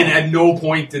that. And at no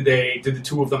point did the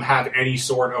two of them have any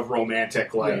sort of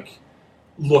romantic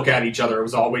look at each other. It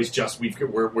was always just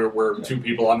we're two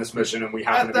people on this mission, and we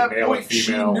happen to be male and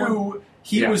female. She knew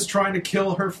he was trying to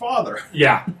kill her father.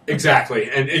 Yeah, exactly,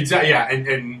 he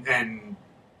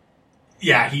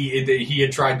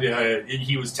had tried to.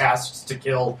 He was tasked to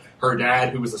kill her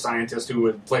dad, who was a scientist who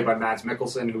was played by Mads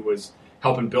Mikkelsen, who was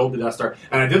helping build the Death Star.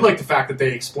 And I did like the fact that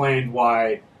they explained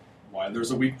why there's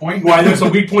a weak point. Why there's a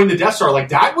weak point in the Death Star.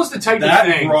 That was the type of thing.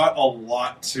 That brought a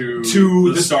lot to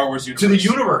the Star Wars universe. To the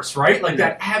universe, right?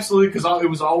 That absolutely, because it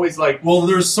was always well,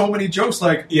 there's so many jokes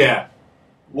why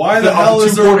the hell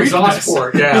is there a exhaust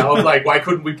port? Yeah, why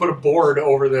couldn't we put a board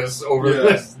over this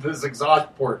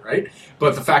exhaust port, right?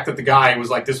 But the fact that the guy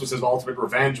was this was his ultimate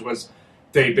revenge was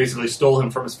they basically stole him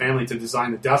from his family to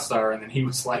design the Death Star, and then he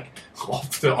was like,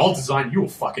 I'll design you a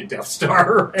fucking Death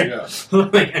Star. Right? Yeah.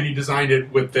 And he designed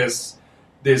it with this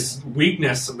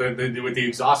weakness with the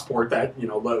exhaust port that,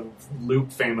 Luke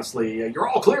famously, you're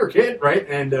all clear, kid, right?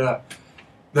 And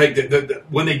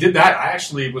when they did that, I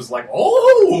actually was like,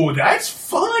 oh, that's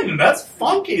fun. That's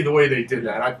funky the way they did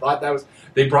that. I thought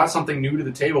they brought something new to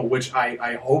the table, which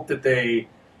I hope that they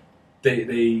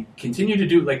continue to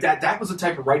do. That was the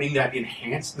type of writing that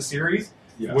enhanced the series,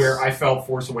 where I felt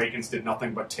Force Awakens did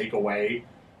nothing but take away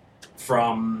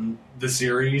from the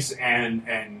series and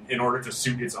in order to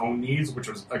suit its own needs, which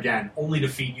was, again, only to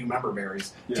feed you member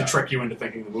berries to trick you into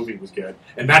thinking the movie was good.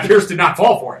 And Matt Pierce did not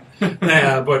fall for it.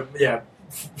 But yeah,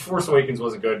 Force Awakens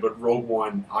wasn't good, but Rogue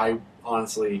One, I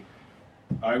honestly...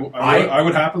 I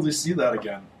would happily see that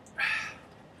again.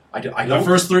 The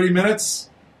first 30 minutes...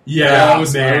 Yeah, I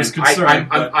was concerned.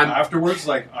 I'm afterwards,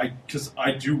 because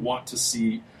I do want to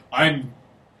see. I'm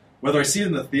Whether I see it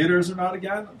in the theaters or not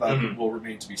again, that will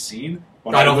remain to be seen.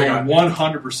 But I don't will think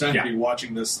 100% be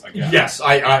watching this again. Yes,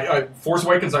 I Force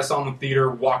Awakens I saw in the theater,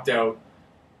 walked out,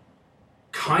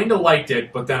 kind of liked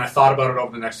it, but then I thought about it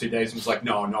over the next 2 days and was like,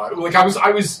 no. Like, I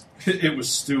was... It was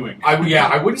stewing.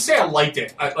 I wouldn't say I liked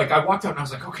it. I walked out and I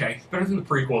was like, okay, better than the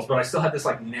prequels, but I still had this,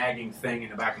 like, nagging thing in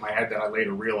the back of my head that I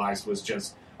later realized was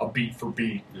just a beat for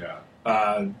beat. Yeah.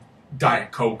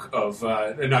 Diet Coke of,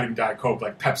 not even Diet Coke,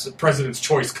 like Pepsi, President's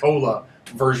Choice Cola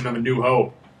version of A New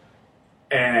Hope.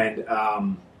 And,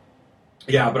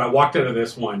 but I walked out of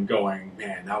this one going,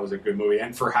 man, that was a good movie.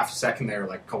 And for half a second there,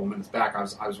 like a couple minutes back, I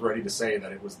was ready to say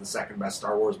that it was the second best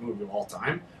Star Wars movie of all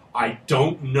time. I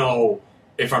don't know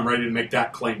if I'm ready to make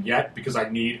that claim yet, because I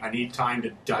need time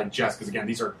to digest, because again,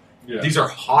 these are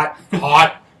hot,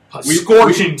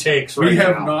 scorching takes right now. We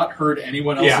have not heard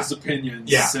anyone else's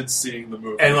opinions since seeing the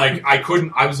movie. And, like,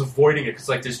 I was avoiding it, because,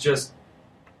 like, there's just...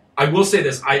 I will say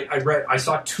this, I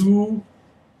saw 2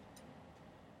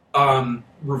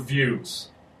 reviews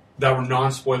that were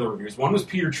non-spoiler reviews. One was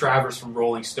Peter Travers from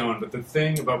Rolling Stone, but the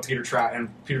thing about Peter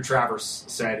Travers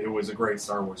said it was a great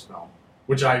Star Wars film,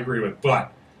 which I agree with,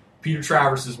 but Peter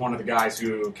Travers is one of the guys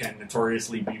who can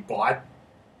notoriously be bought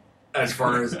as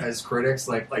far as critics.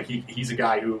 Like he's a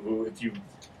guy who if you...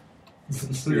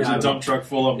 Here's a dump truck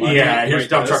full of money. Yeah, here's a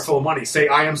dump truck full of money. Say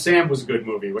I Am Sam was a good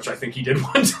movie, which I think he did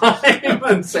one time.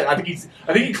 And I think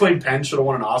he claimed Penn should have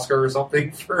won an Oscar or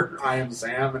something for I Am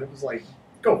Sam, and it was like,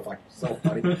 go fuck yourself,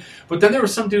 buddy. But then there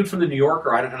was some dude from the New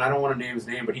Yorker, and I don't want to name his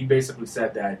name, but he basically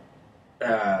said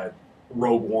that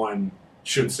Rogue One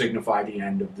should signify the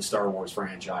end of the Star Wars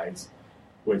franchise,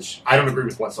 which I don't agree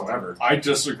with whatsoever. I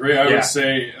disagree. I would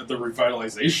say the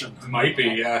revitalization might be,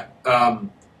 yeah.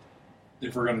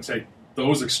 If we're going to take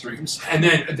those extremes. And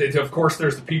then, of course,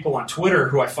 there's the people on Twitter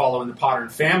who I follow in the Potter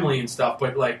and family and stuff,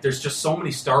 but, like, there's just so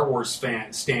many Star Wars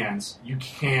stands. You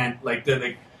can't, like,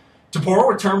 to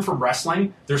borrow a term from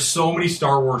wrestling, there's so many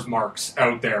Star Wars marks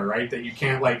out there, right, that you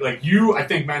can't, like you, I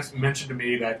think, mentioned to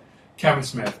me that Kevin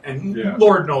Smith, and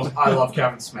Lord knows I love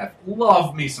Kevin Smith.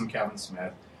 Love me some Kevin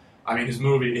Smith. I mean, his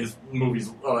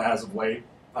movies, as of late,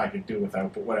 I could do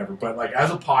without, but whatever. But, like, as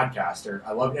a podcaster,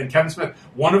 I love... And Kevin Smith,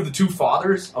 one of the 2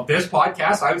 fathers of this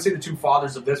podcast, I would say the 2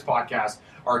 fathers of this podcast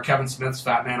are Kevin Smith's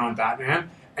Fat Man on Batman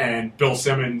and Bill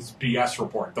Simmons' BS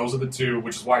Report. Those are the 2,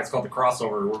 which is why it's called The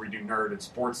Crossover, where we do nerd and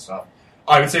sports stuff.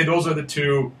 I would say those are the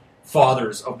 2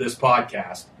 fathers of this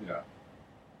podcast. Yeah.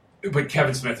 But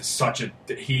Kevin Smith is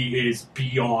he is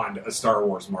beyond a Star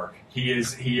Wars mark. He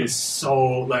is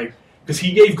so, like... Because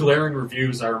he gave glaring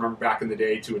reviews, I remember back in the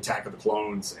day, to Attack of the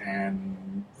Clones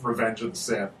and Revenge of the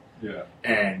Sith. Yeah.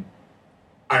 And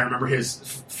I remember his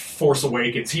Force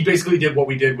Awakens. He basically did what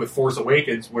we did with Force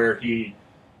Awakens, where he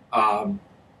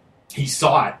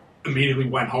saw it, immediately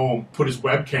went home, put his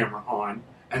web camera on,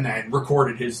 and then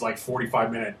recorded his, like,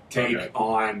 45-minute take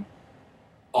on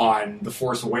The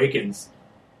Force Awakens.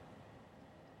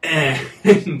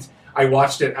 And... I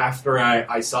watched it after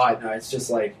I saw it, and it's just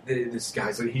like, this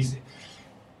guy's like,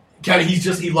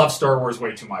 he loves Star Wars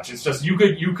way too much. It's just, you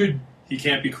could... He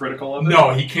can't be critical of it?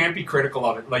 No, he can't be critical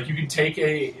of it. Like, you can take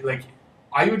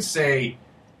I would say,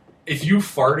 if you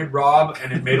farted, Rob,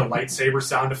 and it made a lightsaber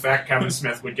sound effect, Kevin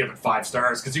Smith would give it 5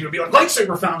 stars, because he would be like,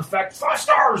 lightsaber sound effect, 5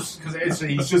 stars!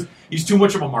 Because he's too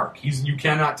much of a mark. You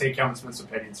cannot take Kevin Smith's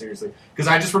opinion seriously. Because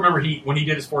I just remember when he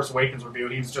did his Force Awakens review,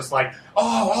 he was just like,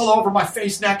 all over my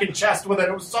face, neck, and chest with it.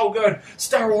 It was so good.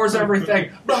 Star Wars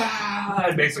everything. Blah!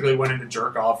 And basically went into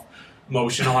jerk-off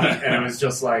motion on it, and it was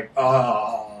just like,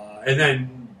 oh. And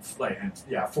then...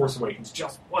 Force Awakens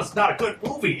just was not a good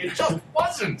movie. It just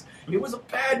wasn't. It was a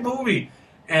bad movie.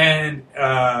 And,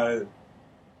 I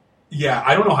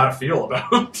don't know how to feel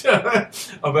about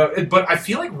it. But I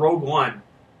feel like Rogue One,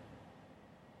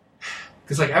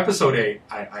 because, like, Episode 8,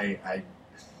 I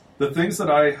the things that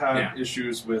I had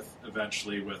issues with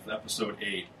eventually with Episode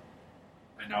 8,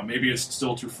 and now maybe it's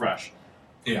still too fresh.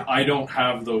 Yeah. I don't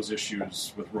have those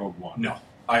issues with Rogue One. No.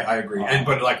 I agree,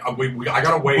 but like I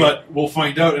gotta wait. But we'll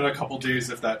find out in a couple days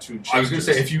if that tune changes. I was gonna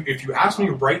say if you ask me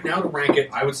right now to rank it,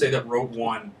 I would say that Rogue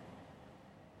One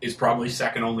is probably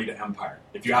second only to Empire.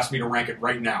 If you ask me to rank it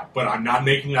right now, but I'm not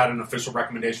making that an official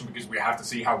recommendation because we have to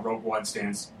see how Rogue One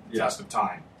stands the test of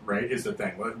time. Right, is the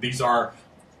thing. These are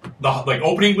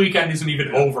opening weekend isn't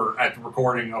even over at the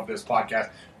recording of this podcast.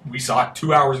 We saw it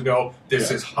 2 hours ago.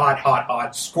 This is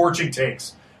hot, scorching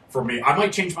takes. For me, I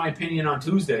might change my opinion on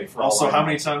Tuesday. How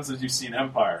many times have you seen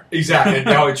Empire? Exactly,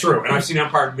 no, true. And I've seen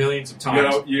Empire millions of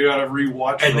times. You gotta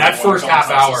rewatch. And that first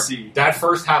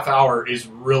half hour is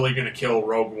really going to kill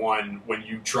Rogue One when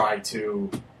you try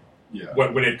to Yeah.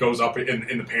 When it goes up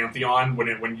in the pantheon,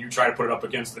 when you try to put it up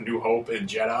against The New Hope and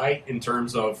Jedi in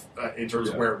terms of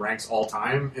where it ranks all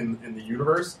time in the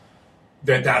universe,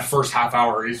 that first half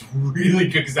hour is really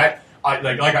good because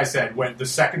like I said, when the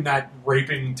second that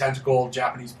raping tentacle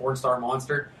Japanese porn star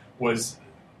monster was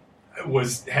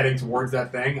heading towards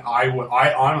that thing, I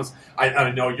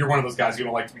know you're one of those guys who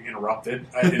don't like to be interrupted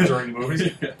during the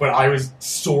movies, but I was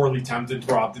sorely tempted,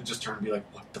 Rob, to just turn and be like,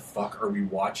 "What the fuck are we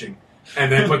watching?"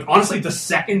 And then, but honestly, the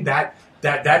second that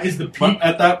is the peak. But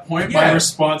at that point, my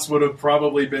response would have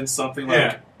probably been something like,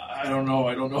 Yeah. I don't know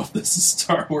if this is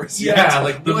Star Wars Yeah, yet.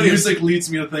 like, the what music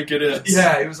leads me to think it is.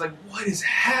 Yeah, it was like, what is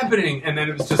happening? And then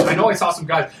it was just, I know I saw some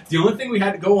guys. The only thing we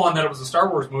had to go on that it was a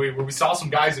Star Wars movie where we saw some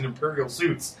guys in Imperial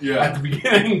suits at the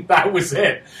beginning. That was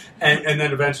it. And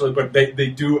then eventually, but they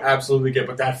do absolutely get,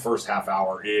 but that first half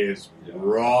hour is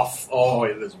rough. Oh,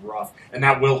 it is rough. And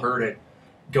that will hurt it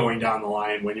going down the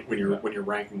line when you're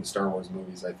ranking the Star Wars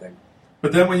movies, I think.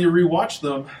 But then when you rewatch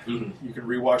them, you can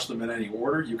rewatch them in any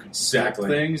order. You can skip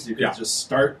things. You can just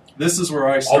start. This is where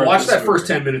I start. I'll watch that first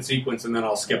 10-minute sequence and then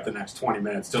I'll skip the next 20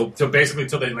 minutes till basically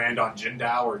till they land on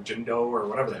Jindao or Jindo or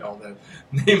whatever the hell the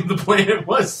name of the planet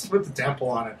was with the temple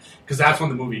on it. Because that's when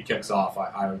the movie kicks off.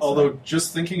 Although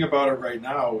just thinking about it right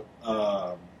now,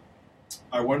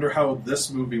 I wonder how this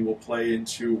movie will play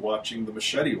into watching the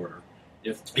Machete Order.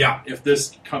 If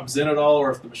this comes in at all, or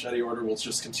if the Machete Order will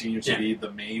just continue to be the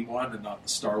main one and not the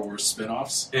Star Wars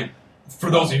spin-offs. And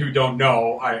for those of you who don't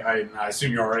know, I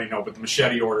assume you already know, but the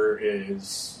Machete Order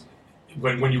is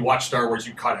when you watch Star Wars,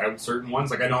 you cut out certain ones.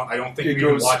 Like I don't think you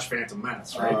even watch Phantom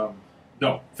Menace, right?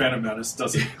 No, Phantom Menace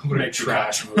doesn't make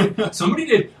trash movie. Somebody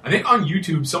did. I think on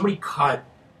YouTube, somebody cut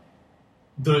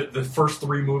the first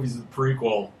 3 movies of the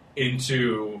prequel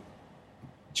into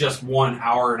just 1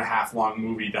 hour and a half long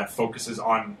movie that focuses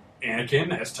on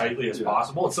Anakin as tightly as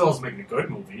possible. It still doesn't make it a good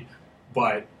movie,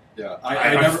 but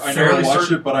I never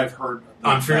watched it, but I've heard.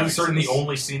 I'm fairly certain the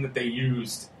only scene that they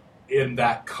used in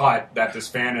that cut that this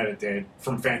fan edit did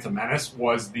from Phantom Menace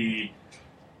was the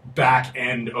back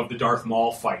end of the Darth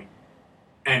Maul fight,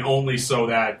 and only so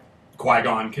that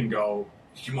Qui-Gon can go,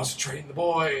 "You must train the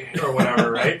boy," or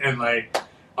whatever, right? And like,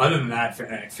 other than that,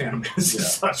 Phantom Menace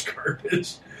is such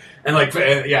garbage. And like,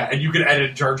 and you could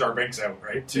edit Jar Jar Binks out,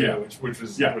 right? Too, which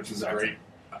was great.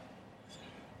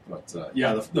 But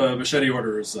the Machete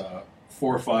Order is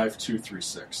 4, 5, 2, 3,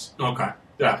 6. Okay,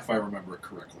 yeah, if I remember it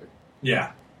correctly.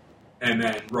 Yeah, and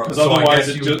then because otherwise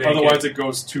it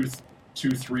goes 2,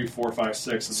 3, 4, 5,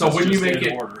 6. And so wouldn't you make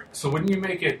it order? So wouldn't you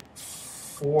make it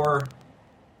 4?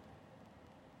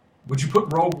 Would you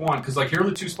put Rogue One? Because like, here are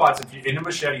the 2 spots. If you in a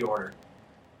Machete Order,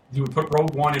 you would put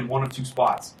Rogue One in one of 2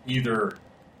 spots. Either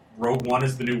Rogue One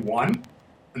is the new 1,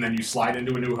 and then you slide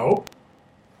into A New Hope,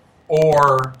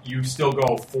 or you still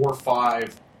go 4,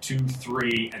 5, 2,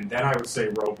 3, and then I would say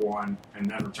Rogue One, and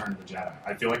then Return of the Jedi.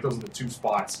 I feel like those are the 2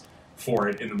 spots for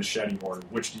it in the Machete Order.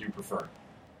 Which do you prefer?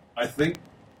 I think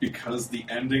because the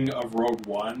ending of Rogue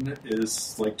One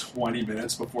is like 20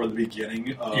 minutes before the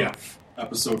beginning of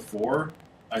Episode 4,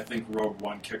 I think Rogue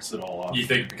One kicks it all off. You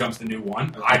think it becomes the new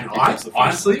 1?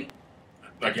 Honestly,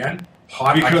 again,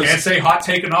 I can't say hot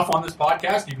take enough on this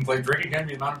podcast. You can play drink again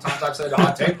the amount of times I've said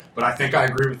hot take, but I think I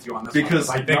agree with you on this because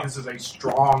I think this is a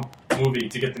strong movie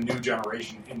to get the new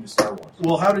generation into Star Wars.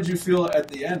 Well, how did you feel at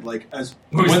the end? Like as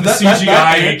when the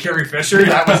CGI and Carrie Fisher,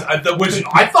 that was which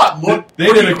I thought looked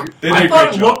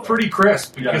pretty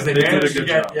crisp because they managed to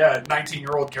get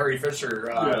 19-year-old Carrie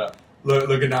Fisher.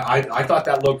 Looking at, I thought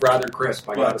that looked rather crisp.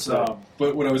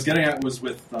 But what I was getting at was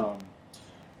with.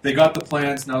 They got the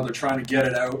plans, now they're trying to get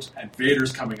it out, and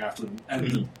Vader's coming after them.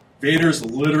 And Vader's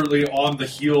literally on the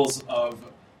heels of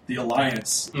the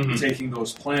Alliance taking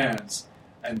those plans,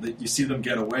 and you see them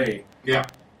get away. Yeah.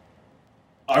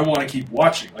 I want to keep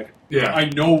watching. Like,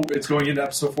 I know it's going into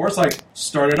Episode 4. It's like,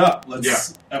 start it up.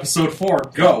 Episode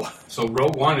 4, go. So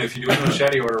Rogue One, if you do a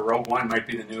Machete Order, Rogue One might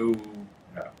be the new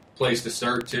place to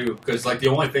start, too. Because, like, the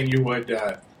only thing you would...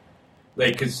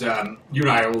 because you and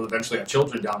I will eventually have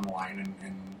children down the line,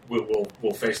 and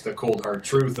we'll face the cold hard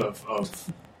truth of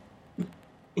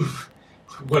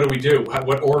what do?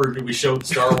 What order do we show the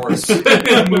Star Wars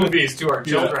movies to our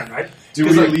children? Right? Do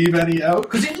we leave any out?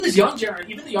 Because even the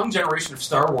young generation of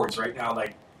Star Wars right now,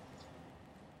 like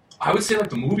I would say, like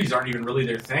the movies aren't even really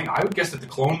their thing. I would guess that the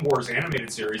Clone Wars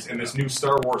animated series and this new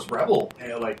Star Wars Rebel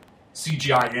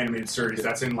CGI animated series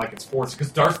that's in like its 4th,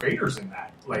 because Darth Vader's in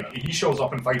that. Like he shows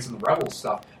up and fights in the Rebels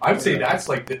stuff. I would say that's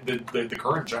like the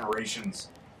current generations.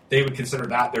 They would consider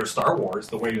that their Star Wars,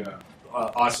 the way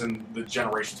us and the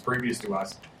generations previous to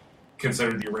us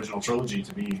considered the original trilogy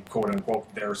to be quote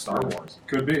unquote their Star Wars.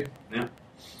 Could be. Yeah.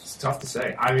 It's tough to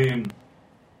say. I mean,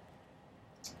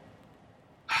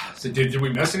 so did we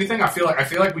miss anything? I feel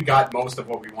like we got most of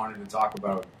what we wanted to talk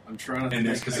about. I'm trying to in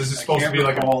this think, because this is supposed to be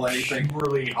like a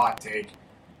purely hot take.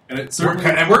 And it's we're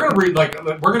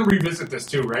gonna revisit this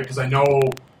too, right? Because I know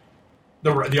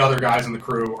the other guys in the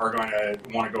crew are going to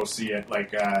want to go see it.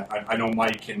 Like I know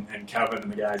Mike and Kevin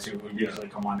and the guys who usually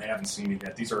come on, they haven't seen it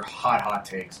yet. These are hot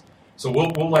takes. So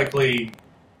we'll likely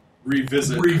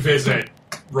revisit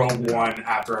Rogue One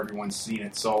after everyone's seen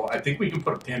it. So I think we can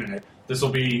put a pin in it. This will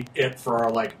be it for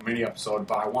our mini episode.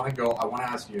 But I want to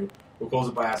ask you. We'll close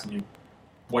it by asking you,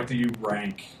 what do you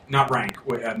rank? Not rank.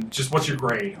 Just what's your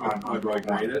grade on Rogue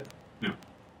One? Grade it? No.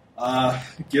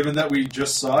 Given that we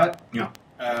just saw it, yeah,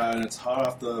 and it's hot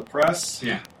off the press,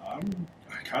 yeah, I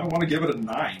kind of want to give it a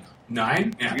 9.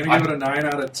 9? Yeah. I'm going to give it a 9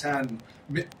 out of 10.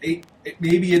 8,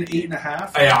 maybe an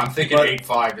 8.5. Yeah, I'm thinking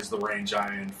 8.5 is the range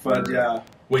I'm in. But yeah,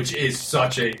 which is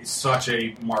such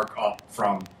a mark up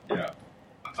from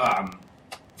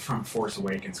Force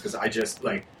Awakens, because I just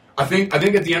I think at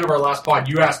the end of our last pod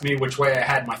you asked me which way I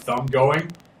had my thumb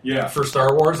going for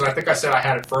Star Wars, and I think I said I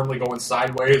had it firmly going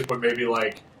sideways, but maybe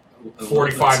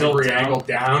 45-degree angle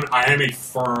down. I am a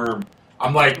firm.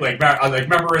 I'm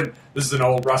remember this is an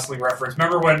old wrestling reference.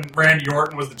 Remember when Randy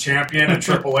Orton was the champion and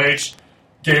Triple H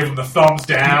gave him the thumbs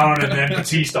down, and then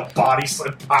Batista body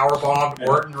slid powerbombed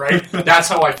Orton, right? That's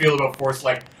how I feel about Force.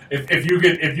 If you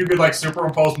could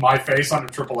superimpose my face onto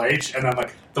Triple H and then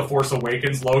the Force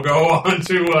Awakens logo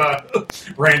onto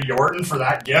Randy Orton for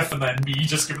that gif, and then me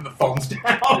just giving the thumbs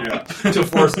down to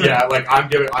Force. Yeah,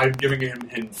 I'm giving him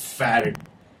emphatic.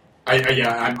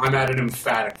 I'm at an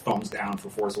emphatic thumbs down for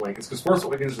Force Awakens, because Force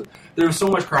Awakens, there was so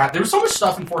much crap. There was so much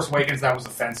stuff in Force Awakens that was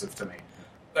offensive to me.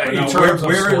 In terms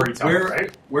of storytelling,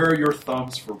 right? Where are your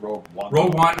thumbs for Rogue One?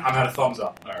 Rogue One, I'm at a thumbs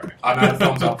up. All right. I'm at a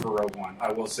thumbs up for Rogue One.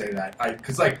 I will say that.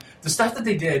 Because the stuff that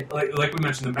they did, like we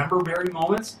mentioned, the member-bearing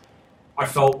moments, I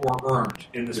felt were earned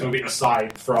in this movie,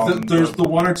 aside from... There's the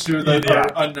one or two that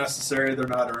are unnecessary, they're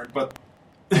not earned, but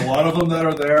a lot of them that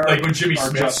are there... Like when Jimmy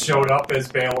Smith showed up as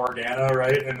Bail Organa,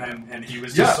 right? And he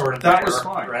was just sort of that there, was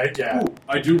fine. Right? Yeah. Ooh,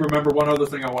 I do remember one other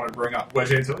thing I wanted to bring up.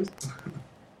 Wedge Antilles?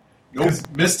 Nope,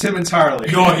 missed him entirely.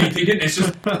 No, he didn't. It's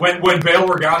just when Bail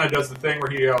Organa does the thing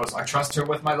where he goes, I trust her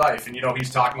with my life, and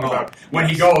he's talking about when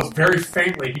he goes very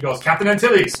faintly, he goes, Captain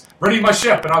Antilles, ready my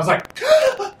ship, and I was like,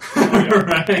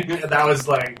 right? That was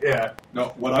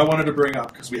No, what I wanted to bring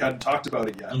up, because we hadn't talked about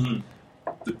it yet,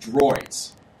 the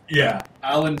droids. Yeah,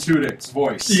 Alan Tudyk's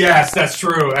voice. Yes, that's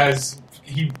true.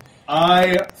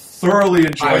 I thoroughly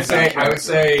enjoyed that. I would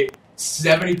say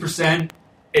 70%.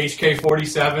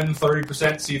 HK-47,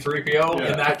 30% C-3PO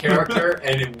in that character,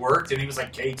 and it worked, and he was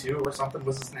K2 or something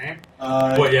was his name.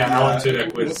 But Alan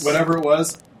Tudyk was... Whatever it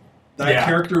was, that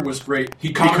character was great.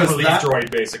 He comic relief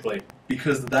droid, basically.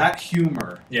 Because that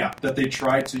humor that they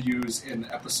tried to use in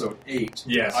Episode 8,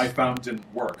 I found didn't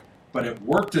work. But it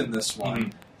worked in this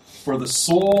one for the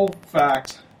sole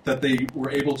fact that they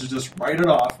were able to just write it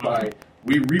off by,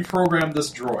 we reprogrammed this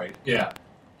droid. Yeah.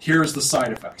 Here's the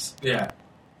side effects. Yeah.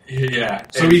 Yeah.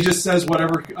 So he just says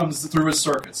whatever comes through his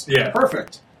circuits. Yeah.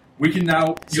 Perfect. We can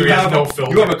now... You have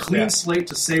a clean slate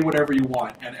to say whatever you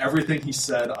want, and everything he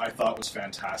said I thought was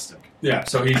fantastic. Yeah,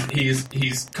 so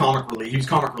he's comic relief. He was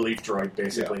comic relief droid,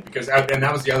 basically. Because and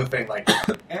that was the other thing,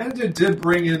 And it did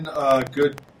bring in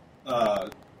good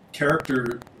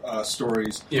character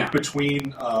stories between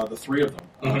the three of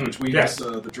them. Between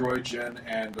the droid, Jin,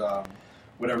 and...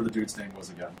 whatever the dude's name was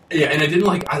again. Yeah, and I didn't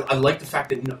I liked the fact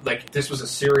that this was a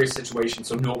serious situation,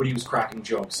 so nobody was cracking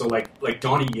jokes. So like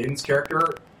Donnie Yin's character,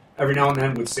 every now and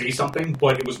then would say something,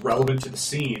 but it was relevant to the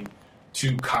scene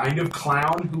to kind of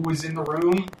clown who was in the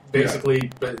room, basically,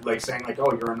 but saying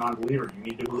oh, you're a non-believer, you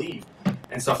need to believe,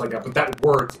 and stuff like that. But that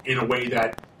worked in a way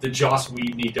that the Joss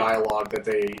Whedon dialogue that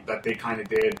they kind of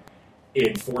did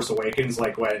in Force Awakens,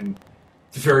 when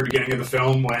the very beginning of the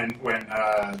film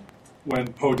when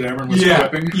Poe Dameron was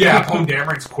quipping. Yeah, Poe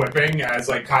Dameron's quipping as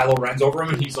Kylo Ren's over him,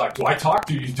 and he's like, "Do I talk?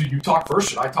 Do you talk first?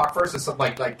 Should I talk first?" And stuff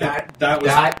like that.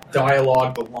 That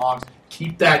dialogue belongs.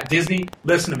 Keep that, Disney.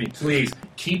 Listen to me, please.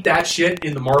 Keep that shit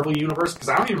in the Marvel universe, because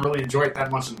I don't even really enjoy it that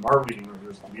much in the Marvel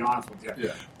universe, to be honest with you.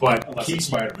 Yeah. But unless it's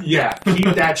Spider-Man. Yeah,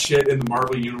 keep that shit in the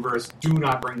Marvel universe. Do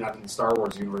not bring that in the Star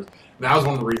Wars universe. And that was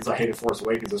one of the reasons I hated Force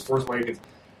Awakens. Is Force Awakens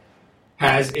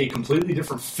has a completely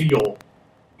different feel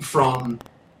from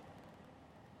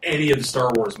any of the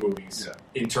Star Wars movies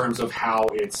in terms of how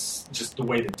it's just the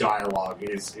way the dialogue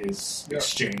is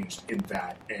exchanged in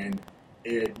that, and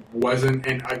it wasn't.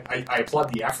 And I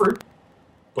applaud the effort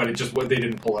but it just they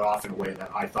didn't pull it off in a way that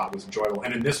I thought was enjoyable.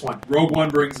 And in this one, Rogue One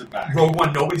brings it back. Rogue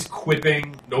One, nobody's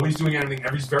quipping, nobody's doing anything.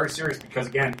 Everybody's very serious because,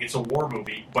 again, it's a war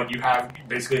movie, but you have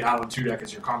basically Alan Tudyk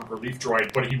as your comic relief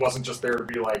droid, but he wasn't just there to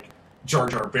be like Jar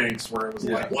Jar Binks, where it was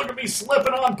like, look at me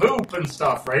slipping on poop and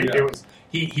stuff, right? Yeah. It was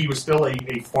he was still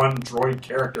a fun droid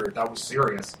character that was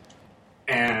serious.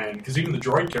 And because even the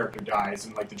droid character dies,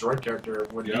 and like the droid character,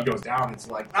 when he goes down, it's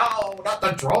like, no, not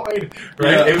the droid,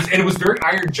 right? Yeah. It was very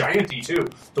Iron Giant-y too,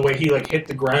 the way he like hit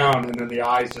the ground, and then the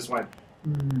eyes just went,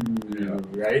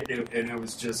 right? And it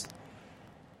was just,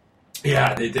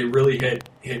 they really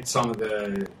hit some of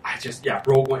the.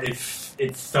 Rogue One. It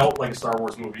felt like a Star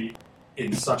Wars movie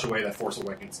in such a way that Force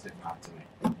Awakens did not to me,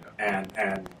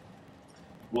 and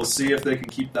we'll see if they can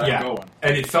keep that going.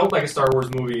 And it felt like a Star Wars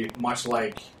movie, much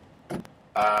like.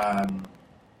 The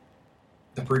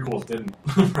prequels didn't,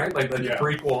 right? Like the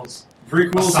prequels were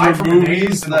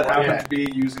movies that happened to be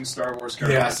using Star Wars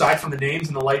characters. Yeah, aside from the names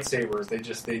and the lightsabers, they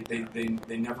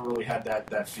never really had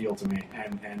that feel to me.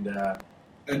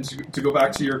 And to go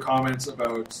back to your comments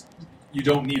about you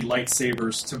don't need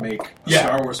lightsabers to make a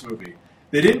Star Wars movie.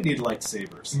 They didn't need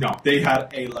lightsabers. No, they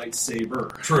had a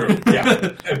lightsaber. True.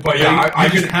 Yeah, but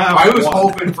I was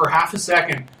hoping for half a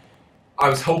second. I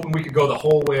was hoping we could go the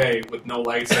whole way with no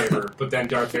lightsaber, but then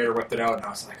Darth Vader whipped it out, and I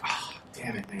was like, oh,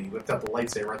 damn it, man, he whipped out the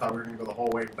lightsaber. I thought we were going to go the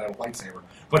whole way without a lightsaber.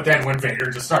 But then when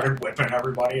Vader just started whipping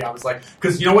everybody, I was like,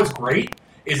 because you know what's great?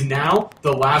 Is now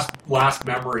the last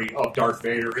memory of Darth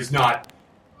Vader is not,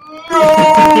 no!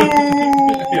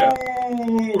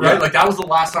 Right? Like, that was the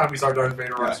last time we saw Darth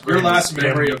Vader on screen. Your last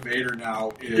memory of Vader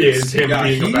now is him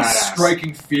being a badass.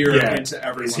 Striking fear into everyone's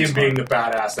heart. It's him being the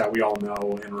badass that we all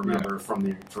know and remember from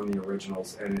the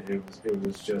originals. And it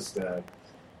was just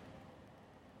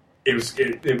it was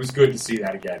good to see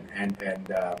that again. And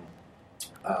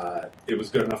it was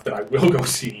good enough that I will go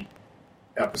see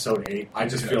Episode 8. I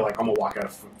just feel like I'm gonna walk out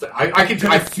of.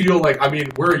 I feel like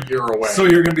we're a year away. So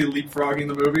you're gonna be leapfrogging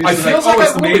the movies? I feel like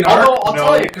it's the main arc. I'll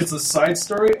tell you, it's a side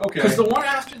story. Okay, because the one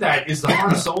after that is the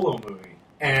Han Solo movie,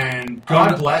 and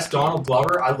God bless Donald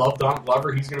Glover. I love Donald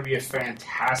Glover. He's gonna be a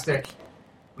fantastic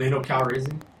Lando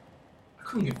Calrissian. I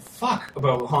couldn't give a fuck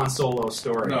about Han Solo's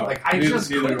story. No, I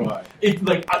just couldn't. If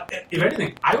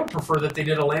anything, I would prefer that they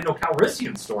did a Lando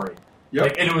Calrissian story.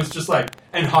 Yep. And it was just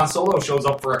and Han Solo shows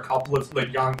up for a couple of we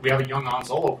have a young Han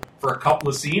Solo for a couple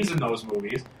of scenes in those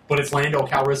movies, but it's Lando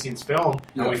Calrissian's film,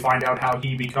 and we find out how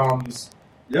he becomes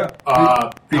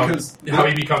how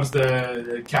he becomes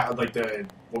the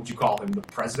what would you call him, the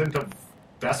president of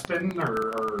Bespin,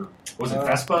 or was it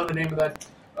Vespa, the name of that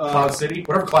Cloud City,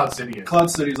 whatever Cloud City is.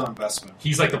 Cloud City's on Bespin.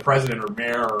 He's like the president or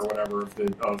mayor or whatever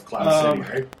of Cloud City,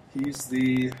 right? He's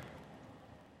the.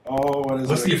 Oh, what is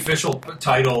What's the official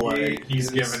title he's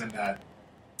is, given in that?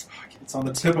 It's on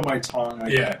the tip of my tongue.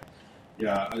 Yeah.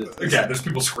 Again, there's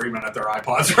people screaming at their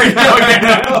iPods right now.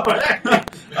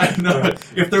 I know.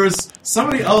 If there was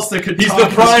somebody else that could He's the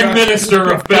Prime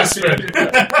Minister of Bespin.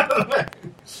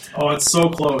 Oh, it's so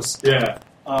close. Yeah.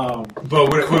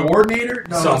 But coordinator?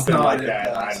 No, something not like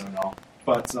that. I don't know.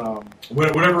 But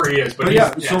whatever he is.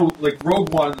 But so like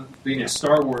Rogue One being a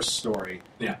Star Wars story,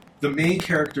 the main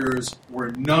characters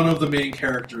were none of the main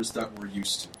characters that we're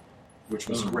used to, which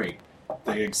was great.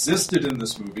 They existed in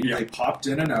this movie. They popped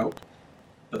in and out,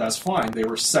 but that's fine. They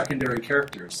were secondary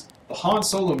characters. The Han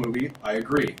Solo movie, I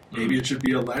agree. Maybe it should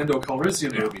be a Lando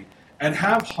Calrissian movie and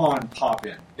have Han pop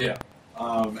in. Yeah.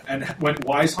 And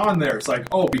why is Han there? It's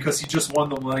like, because he just won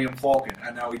the Millennium Falcon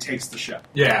and now he takes the ship.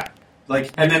 Yeah.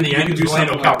 And then the end of the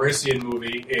Lando Calrissian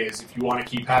movie is, if you want to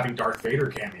keep having Darth Vader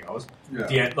cameos,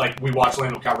 the end, we watch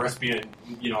Lando Calrissian,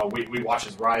 we watch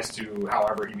his rise to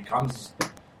however he becomes,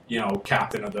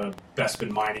 captain of the Bespin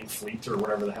mining fleet or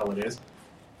whatever the hell it is.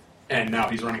 And now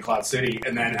he's running Cloud City.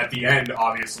 And then at the end,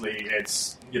 obviously,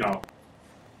 it's, Mr.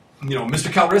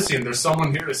 Calrissian, there's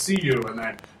someone here to see you. And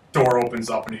then door opens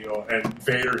up and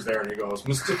Vader's there and he goes,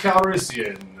 Mr.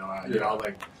 Calrissian,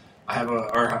 I have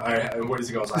what does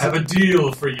he go? I have a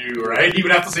deal for you, right? He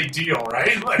would have to say deal,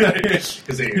 right? Because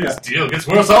this deal gets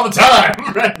worse all the time,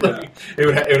 right? It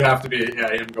would have to be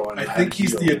him going. I think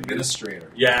he's the administrator,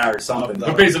 or something.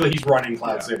 But basically, he's running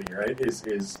Cloud City, right? Is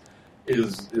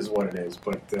what it is.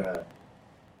 But and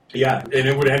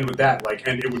it would end with that,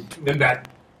 and it would then that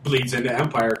bleeds into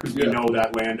Empire because we know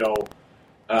that Lando,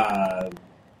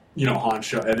 Han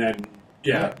show, and then.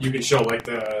 You can show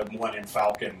the Millennium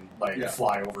Falcon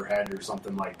fly overhead or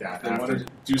something like that. They wanted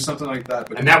to do something like that,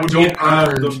 but that would don't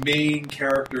have the main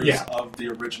characters of the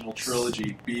original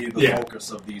trilogy be the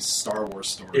focus of these Star Wars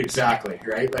stories. Exactly,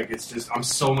 right? It's just I'm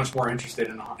so much more interested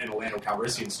in a Lando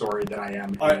Calrissian story than I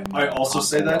am. I also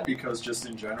say that because just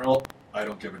in general, I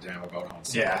don't give a damn about Han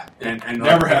Solo. Yeah, and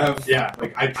never have. Yeah,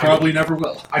 like I probably never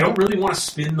will. I don't really want to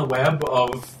spin the web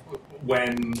of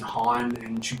when Han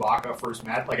and Chewbacca first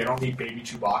met. Like, I don't need baby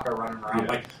Chewbacca running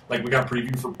around. Yeah. Like we got a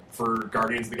preview for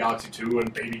Guardians of the Galaxy 2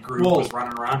 and baby Groot was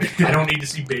running around. I don't need to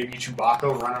see baby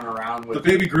Chewbacca running around with... The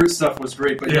baby Groot stuff was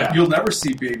great, but yeah. you'll never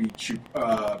see baby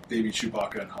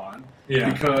Chewbacca and Han.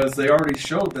 Yeah. Because they already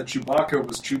showed that Chewbacca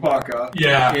was Chewbacca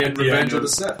in Revenge of the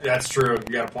Sith. That's true.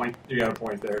 You got a point. You got a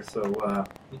point there. So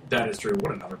that is true.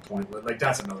 What another point? Like,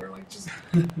 that's another, like, just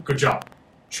good job,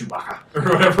 Chewbacca, or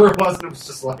whatever it was. And it was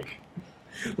just like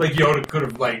Yoda could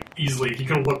have, like, easily, he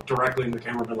could have looked directly in the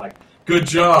camera and been like, good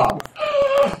job,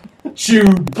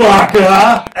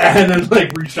 Chewbacca, and then,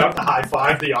 like, reached out to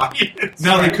high-five the audience.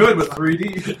 Now they could with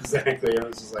 3D. Exactly. And it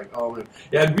was just like, oh, man.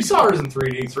 Yeah, we saw ours in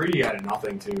 3D. 3D added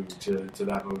nothing to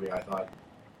that movie, I thought.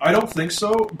 I don't think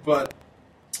so, but...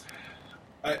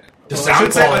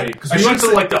 sound quality, because we went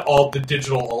to like the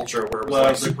digital ultra where it was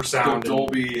like super sound, the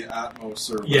Dolby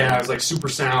Atmos, or yeah, it was like super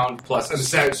sound plus, and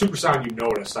the super sound you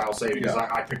noticed, I'll say, because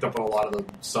I picked up on a lot of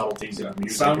the subtleties in the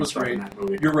music. Sound was great. In that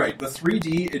movie. You're right. The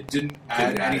 3D it didn't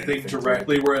add anything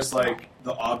directly, whereas like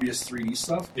the obvious 3D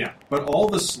stuff. Yeah. But all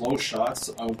the slow shots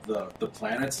of the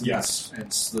planets and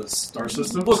the star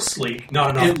systems looks sleek.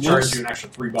 Not enough to charge you an extra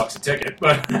 $3 a ticket,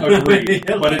 but agreed.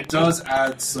 But it does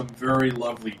add some very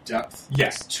lovely depth.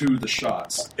 To the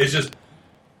shots. It's just,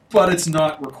 but it's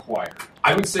not required.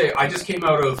 I would say I just came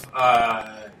out of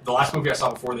the last movie I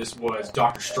saw before this was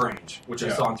Doctor Strange, which I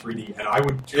saw in 3D, and I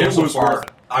would go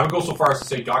so far as to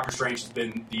say Doctor Strange has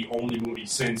been the only movie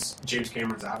since James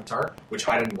Cameron's Avatar, which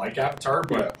I didn't like Avatar,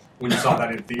 but when you saw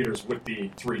that in theaters with the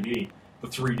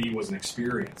 3D was an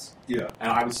experience. Yeah,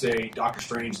 and I would say Doctor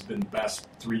Strange has been the best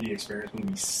 3D experience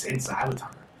movie since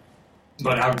Avatar.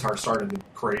 But Avatar started the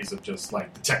craze of just,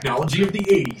 like, the technology of the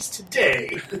 80s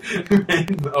today.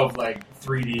 Of, like,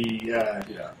 3D,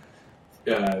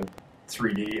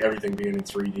 3D, everything being in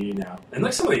 3D now. And,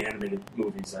 like, some of the animated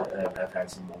movies have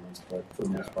had some moments, but for the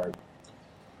most part.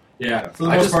 Yeah. For the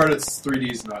most part, it's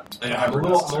 3D's not... Yeah, I'm a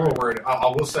little worried. I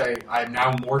will say I'm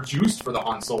now more juiced for the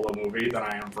Han Solo movie than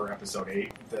I am for Episode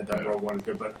 8. That Rogue One is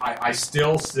good. But I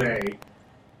still say...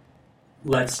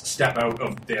 let's step out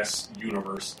of this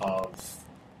universe of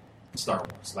Star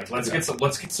Wars. Like, let's get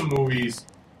some movies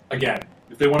again.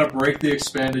 If they want to break the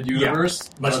expanded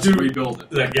universe, let's rebuild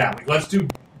it. Like, let's do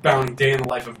Day in the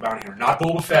Life of a Bounty Hunter. Not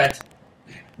Boba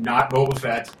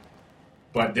Fett,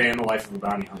 but Day in the Life of a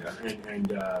Bounty Hunter. And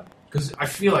because I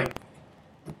feel like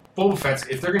Boba Fett's,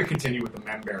 if they're going to continue with the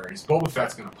Memberries, Boba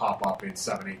Fett's going to pop up in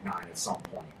 7, 8, 9 at some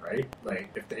point, right? Like,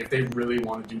 if they really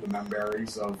want to do the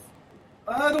Memberries of...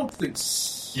 I don't think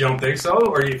so. You don't think so?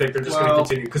 Or do you think they're just going to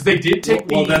continue? Because they did take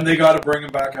then they got to bring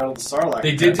him back out of the Sarlacc.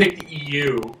 They did take the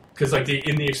EU, because like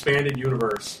in the expanded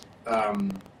universe,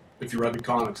 if you read the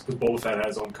comics, because Boba Fett had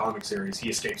his own comic series, he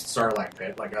escapes the Sarlacc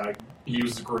pit. Like, he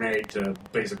uses a grenade to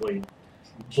basically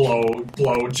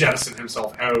jettison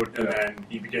himself out, and then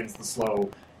he begins the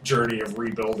slow journey of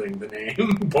rebuilding the name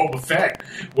Boba Fett,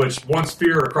 which once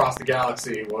feared across the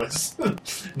galaxy was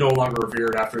no longer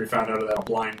revered after he found out that a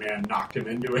blind man knocked him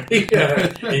into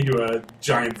a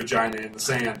giant vagina in the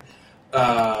sand.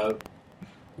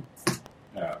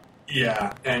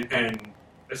 And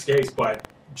escapes, but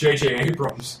J.J.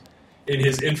 Abrams, in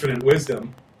his infinite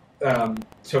wisdom,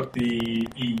 took the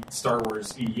Star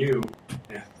Wars EU,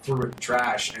 threw it in the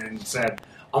trash, and said,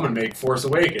 I'm going to make Force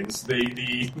Awakens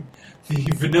the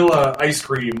vanilla ice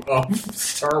cream of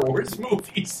Star Wars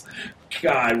movies.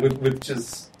 God, with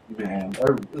just... Man,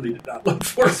 I really did not like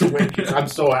Force Awakens. I'm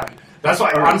so happy. That's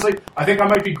why, honestly, I think I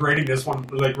might be grading this one,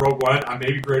 like Rogue One. I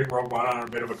may be grading Rogue One on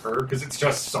a bit of a curve, because it's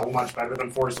just so much better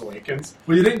than Force Awakens.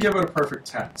 Well, you didn't give it a perfect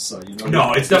 10, so you know...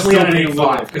 No, it's definitely at an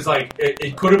 8.5, because like,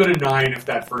 it could have been a 9 if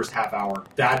that first half hour.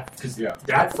 That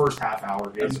first half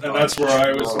hour is... And that's where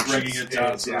I was bringing it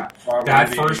down.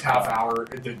 That first half hour,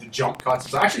 the jump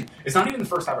cuts... So actually, it's not even the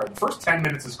first half hour. The first 10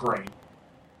 minutes is great.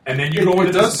 And then you go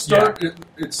into this...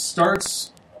 It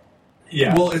starts...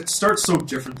 Yeah. Well, it starts so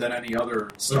different than any other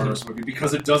Star Wars movie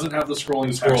because it doesn't have the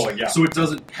scrolling text, so it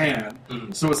doesn't pan.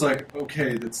 Mm-hmm. So it's like,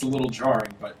 okay, that's a little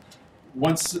jarring, but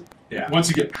once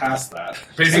you get past that,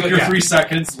 basically your 3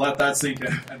 seconds, let that sink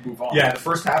in and move on. Yeah, the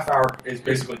first half hour is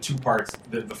basically 2 parts.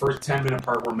 The first 10-minute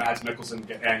part where Mads Mikkelsen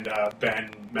and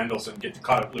Ben Mendelsohn get to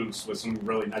cut it loose with some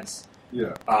really nice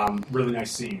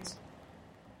scenes.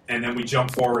 And then we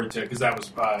jump forward to, because that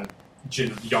was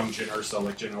young Jyn Erso,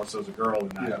 like Jyn Erso's a girl in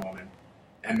that moment.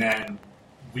 And then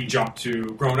we jump to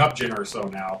grown-up Jyn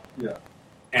Erso now. Yeah.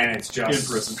 And it's just...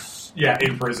 in prison. Yeah,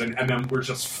 in prison. And then we're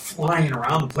just flying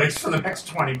around the place for the next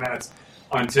 20 minutes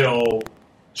until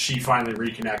she finally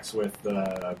reconnects with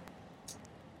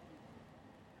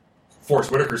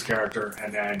Forrest Whitaker's character,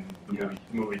 and then the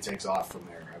movie takes off from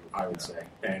there, I would say.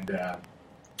 And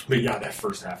but yeah, that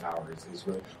first half hour is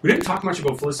really... We didn't talk much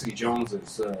about Felicity Jones.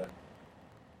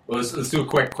 Let's do a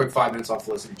quick 5 minutes on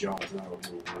Felicity Jones.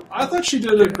 I thought she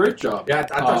did a great job. Yeah,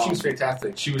 I thought she was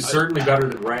fantastic. She was certainly better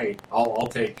than Ray. I'll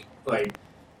take, like...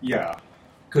 Yeah.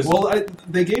 Well,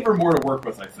 they gave her more to work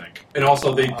with, I think. And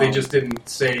also, they just didn't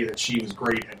say that she was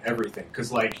great at everything.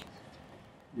 Because, like...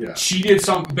 Yeah. She did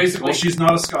some... Basically... Well, she's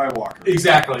not a Skywalker.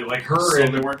 Exactly. Like her... So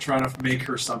they weren't trying to make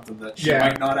her something that she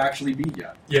might not actually be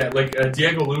yet. Yeah, like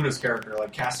Diego Luna's character,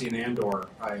 like Cassian Andor,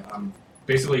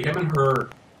 basically him and her...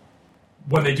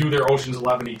 When they do their Ocean's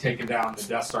 11 taking down the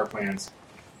Death Star plans,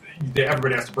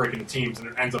 everybody has to break into teams, and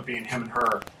it ends up being him and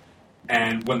her.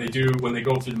 And when they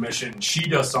go through the mission, she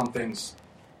does some things,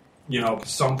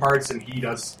 some parts, and he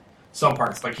does some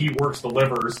parts. Like, he works the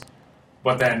livers,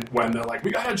 but then when they're like, we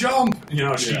gotta jump,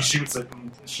 she shoots it, and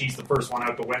she's the first one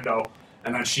out the window,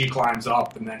 and then she climbs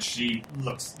up, and then she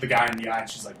looks the guy in the eye, and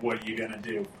she's like, what are you gonna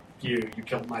do? You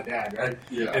killed my dad, right?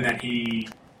 Yeah. And then he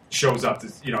shows up to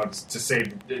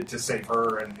save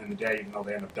her and the day, even though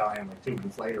they end up dying like 2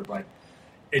 minutes later. But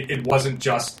it wasn't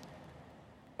just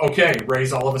okay.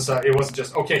 Ray's all of a sudden. It wasn't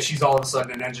just okay. She's all of a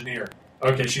sudden an engineer.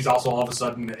 Okay, she's also all of a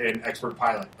sudden an expert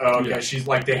pilot. Okay, she's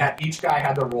like each guy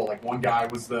had their role. Like one guy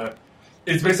was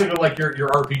it's basically like your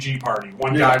RPG party.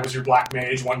 One guy was your black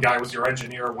mage. One guy was your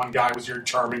engineer. One guy was your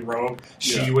charming rogue.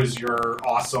 She was your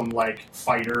awesome like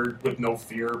fighter with no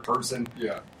fear person.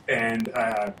 Yeah, and.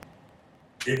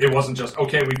 It wasn't just,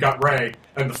 okay, we've got Rey,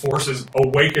 and the Force is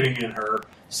awakening in her,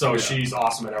 so she's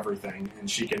awesome at everything, and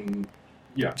she can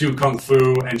do Kung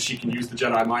Fu, and she can use the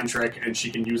Jedi mind trick, and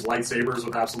she can use lightsabers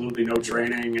with absolutely no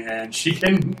training, and she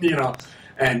can, she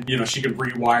can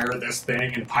rewire this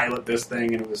thing and pilot this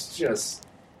thing, and it was just,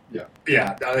 like,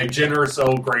 Jyn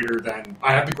Erso greater than,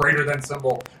 I have the greater than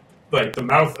symbol, like, the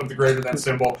mouth of the greater than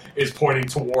symbol is pointing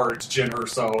towards Jyn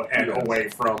Erso and away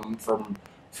from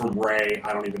Rey.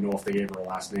 I don't even know if they gave her a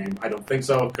last name. I don't think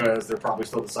so, because they're probably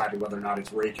still deciding whether or not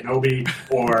it's Rey Kenobi,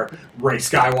 or Rey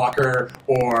Skywalker,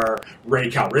 or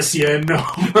Rey Calrissian.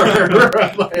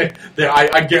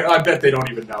 I bet they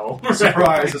don't even know.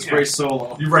 Surprise, it's Rey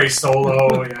Solo. Rey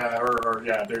Solo,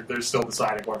 they're still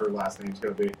deciding what her last name's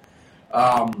going to be.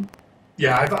 I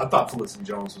thought Felicity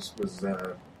Jones was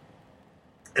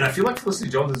and I feel like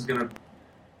Felicity Jones is going to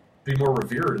be more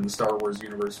revered in the Star Wars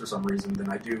universe for some reason than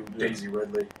I do Daisy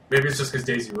Ridley. Maybe it's just because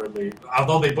Daisy Ridley,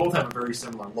 although they both have a very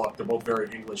similar look, they're both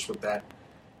very English with that.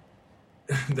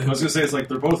 I was going to say, it's like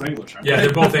they're both English. Yeah,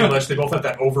 they're both English. They both have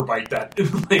that overbite that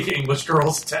like English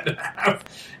girls tend to have.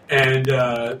 And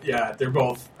they're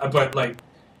both. But like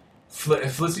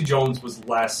Felicity Jones was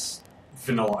less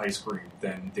vanilla ice cream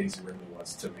than Daisy Ridley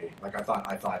was to me. Like I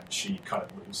thought she cut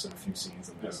it loose in a few scenes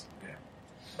in this.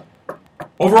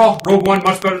 Overall, Rogue One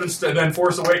much better than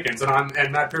Force Awakens,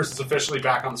 and Matt Pierce is officially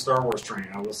back on the Star Wars train.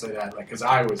 I will say that, because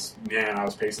I was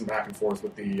pacing back and forth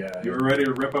with the. You were ready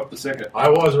to rip up the ticket. I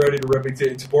was ready to rip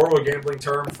it. To borrow a gambling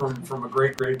term from a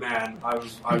great man, I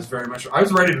was very much. I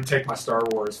was ready to take my Star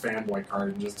Wars fanboy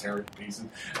card and just tear it to pieces.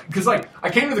 Because I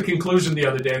came to the conclusion the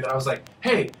other day that I was like,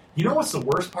 hey, you know what's the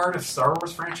worst part of Star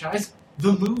Wars franchise?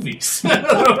 The movies.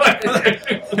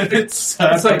 it's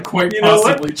like quite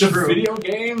possibly true. The video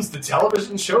games, the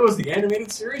television shows, the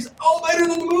animated series, all better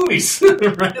than the movies,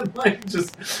 right? Like,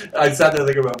 I sat there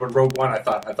thinking about, but Rogue One, I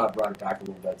thought brought it back a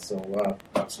little bit. So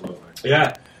absolutely,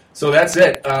 yeah. So that's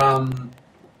it.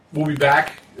 We'll be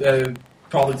back. We'll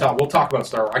talk about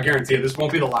Star Wars. I guarantee you, this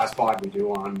won't be the last pod we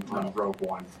do on Rogue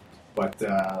One, but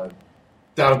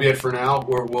that'll be it for now.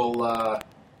 We'll.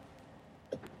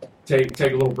 Take a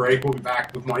little break. We'll be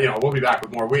back with more. We'll be back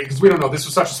with more. Because we don't know. This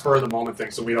was such a spur of the moment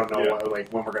thing, so we don't know when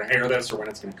we're going to air this or when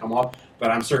it's going to come up. But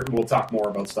I'm certain we'll talk more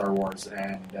about Star Wars,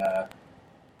 and that'll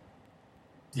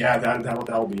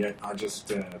be it.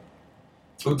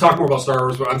 We'll talk more about Star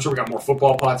Wars. But I'm sure we got more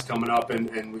football pods coming up,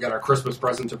 and we got our Christmas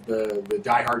present of the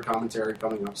Die Hard commentary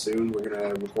coming up soon. We're going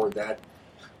to record that.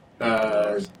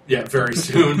 Very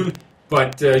soon.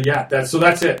 But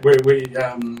that's it. We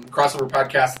Crossover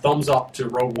Podcast, thumbs up to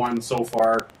Rogue One so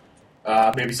far.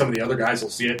 Maybe some of the other guys will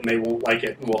see it and they won't like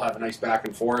it, and we'll have a nice back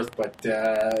and forth. But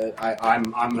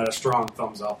I'm a strong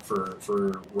thumbs up for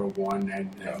Rogue One,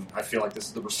 and I feel like this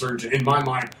is the resurgence in my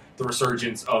mind, the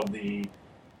resurgence of the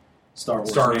Star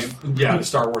Wars name. Yeah, the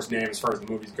Star Wars name as far as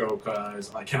the movies go.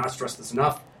 Because I cannot stress this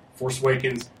enough. Force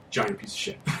Awakens giant piece of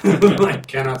shit. Like,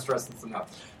 cannot stress this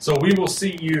enough. So we will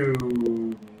see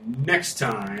you next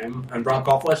time. And Rob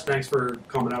Golflesh, thanks for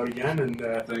coming out again. And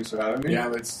thanks for having me.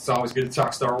 Yeah, it's always good to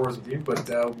talk Star Wars with you. But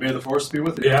may the Force be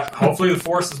with you. Yeah, hopefully the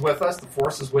Force is with us. The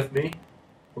Force is with me.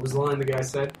 What was the line the guy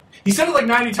said? He said it like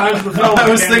 90 times in the film. I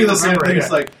was thinking the same thing.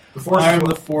 It's like, I am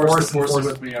the Force is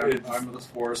with me. I'm the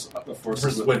Force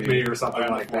is with me. Or something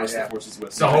like that. The Force is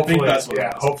with me. So hopefully, I think that's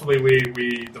what hopefully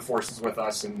the Force is with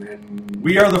us. And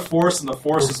we are the Force, and the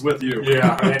Force is with you.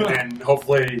 Yeah, and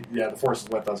hopefully, the Force is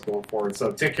with us going forward.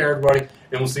 So take care, everybody,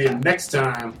 and we'll see you next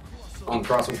time on the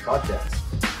Crossroads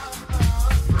Podcast.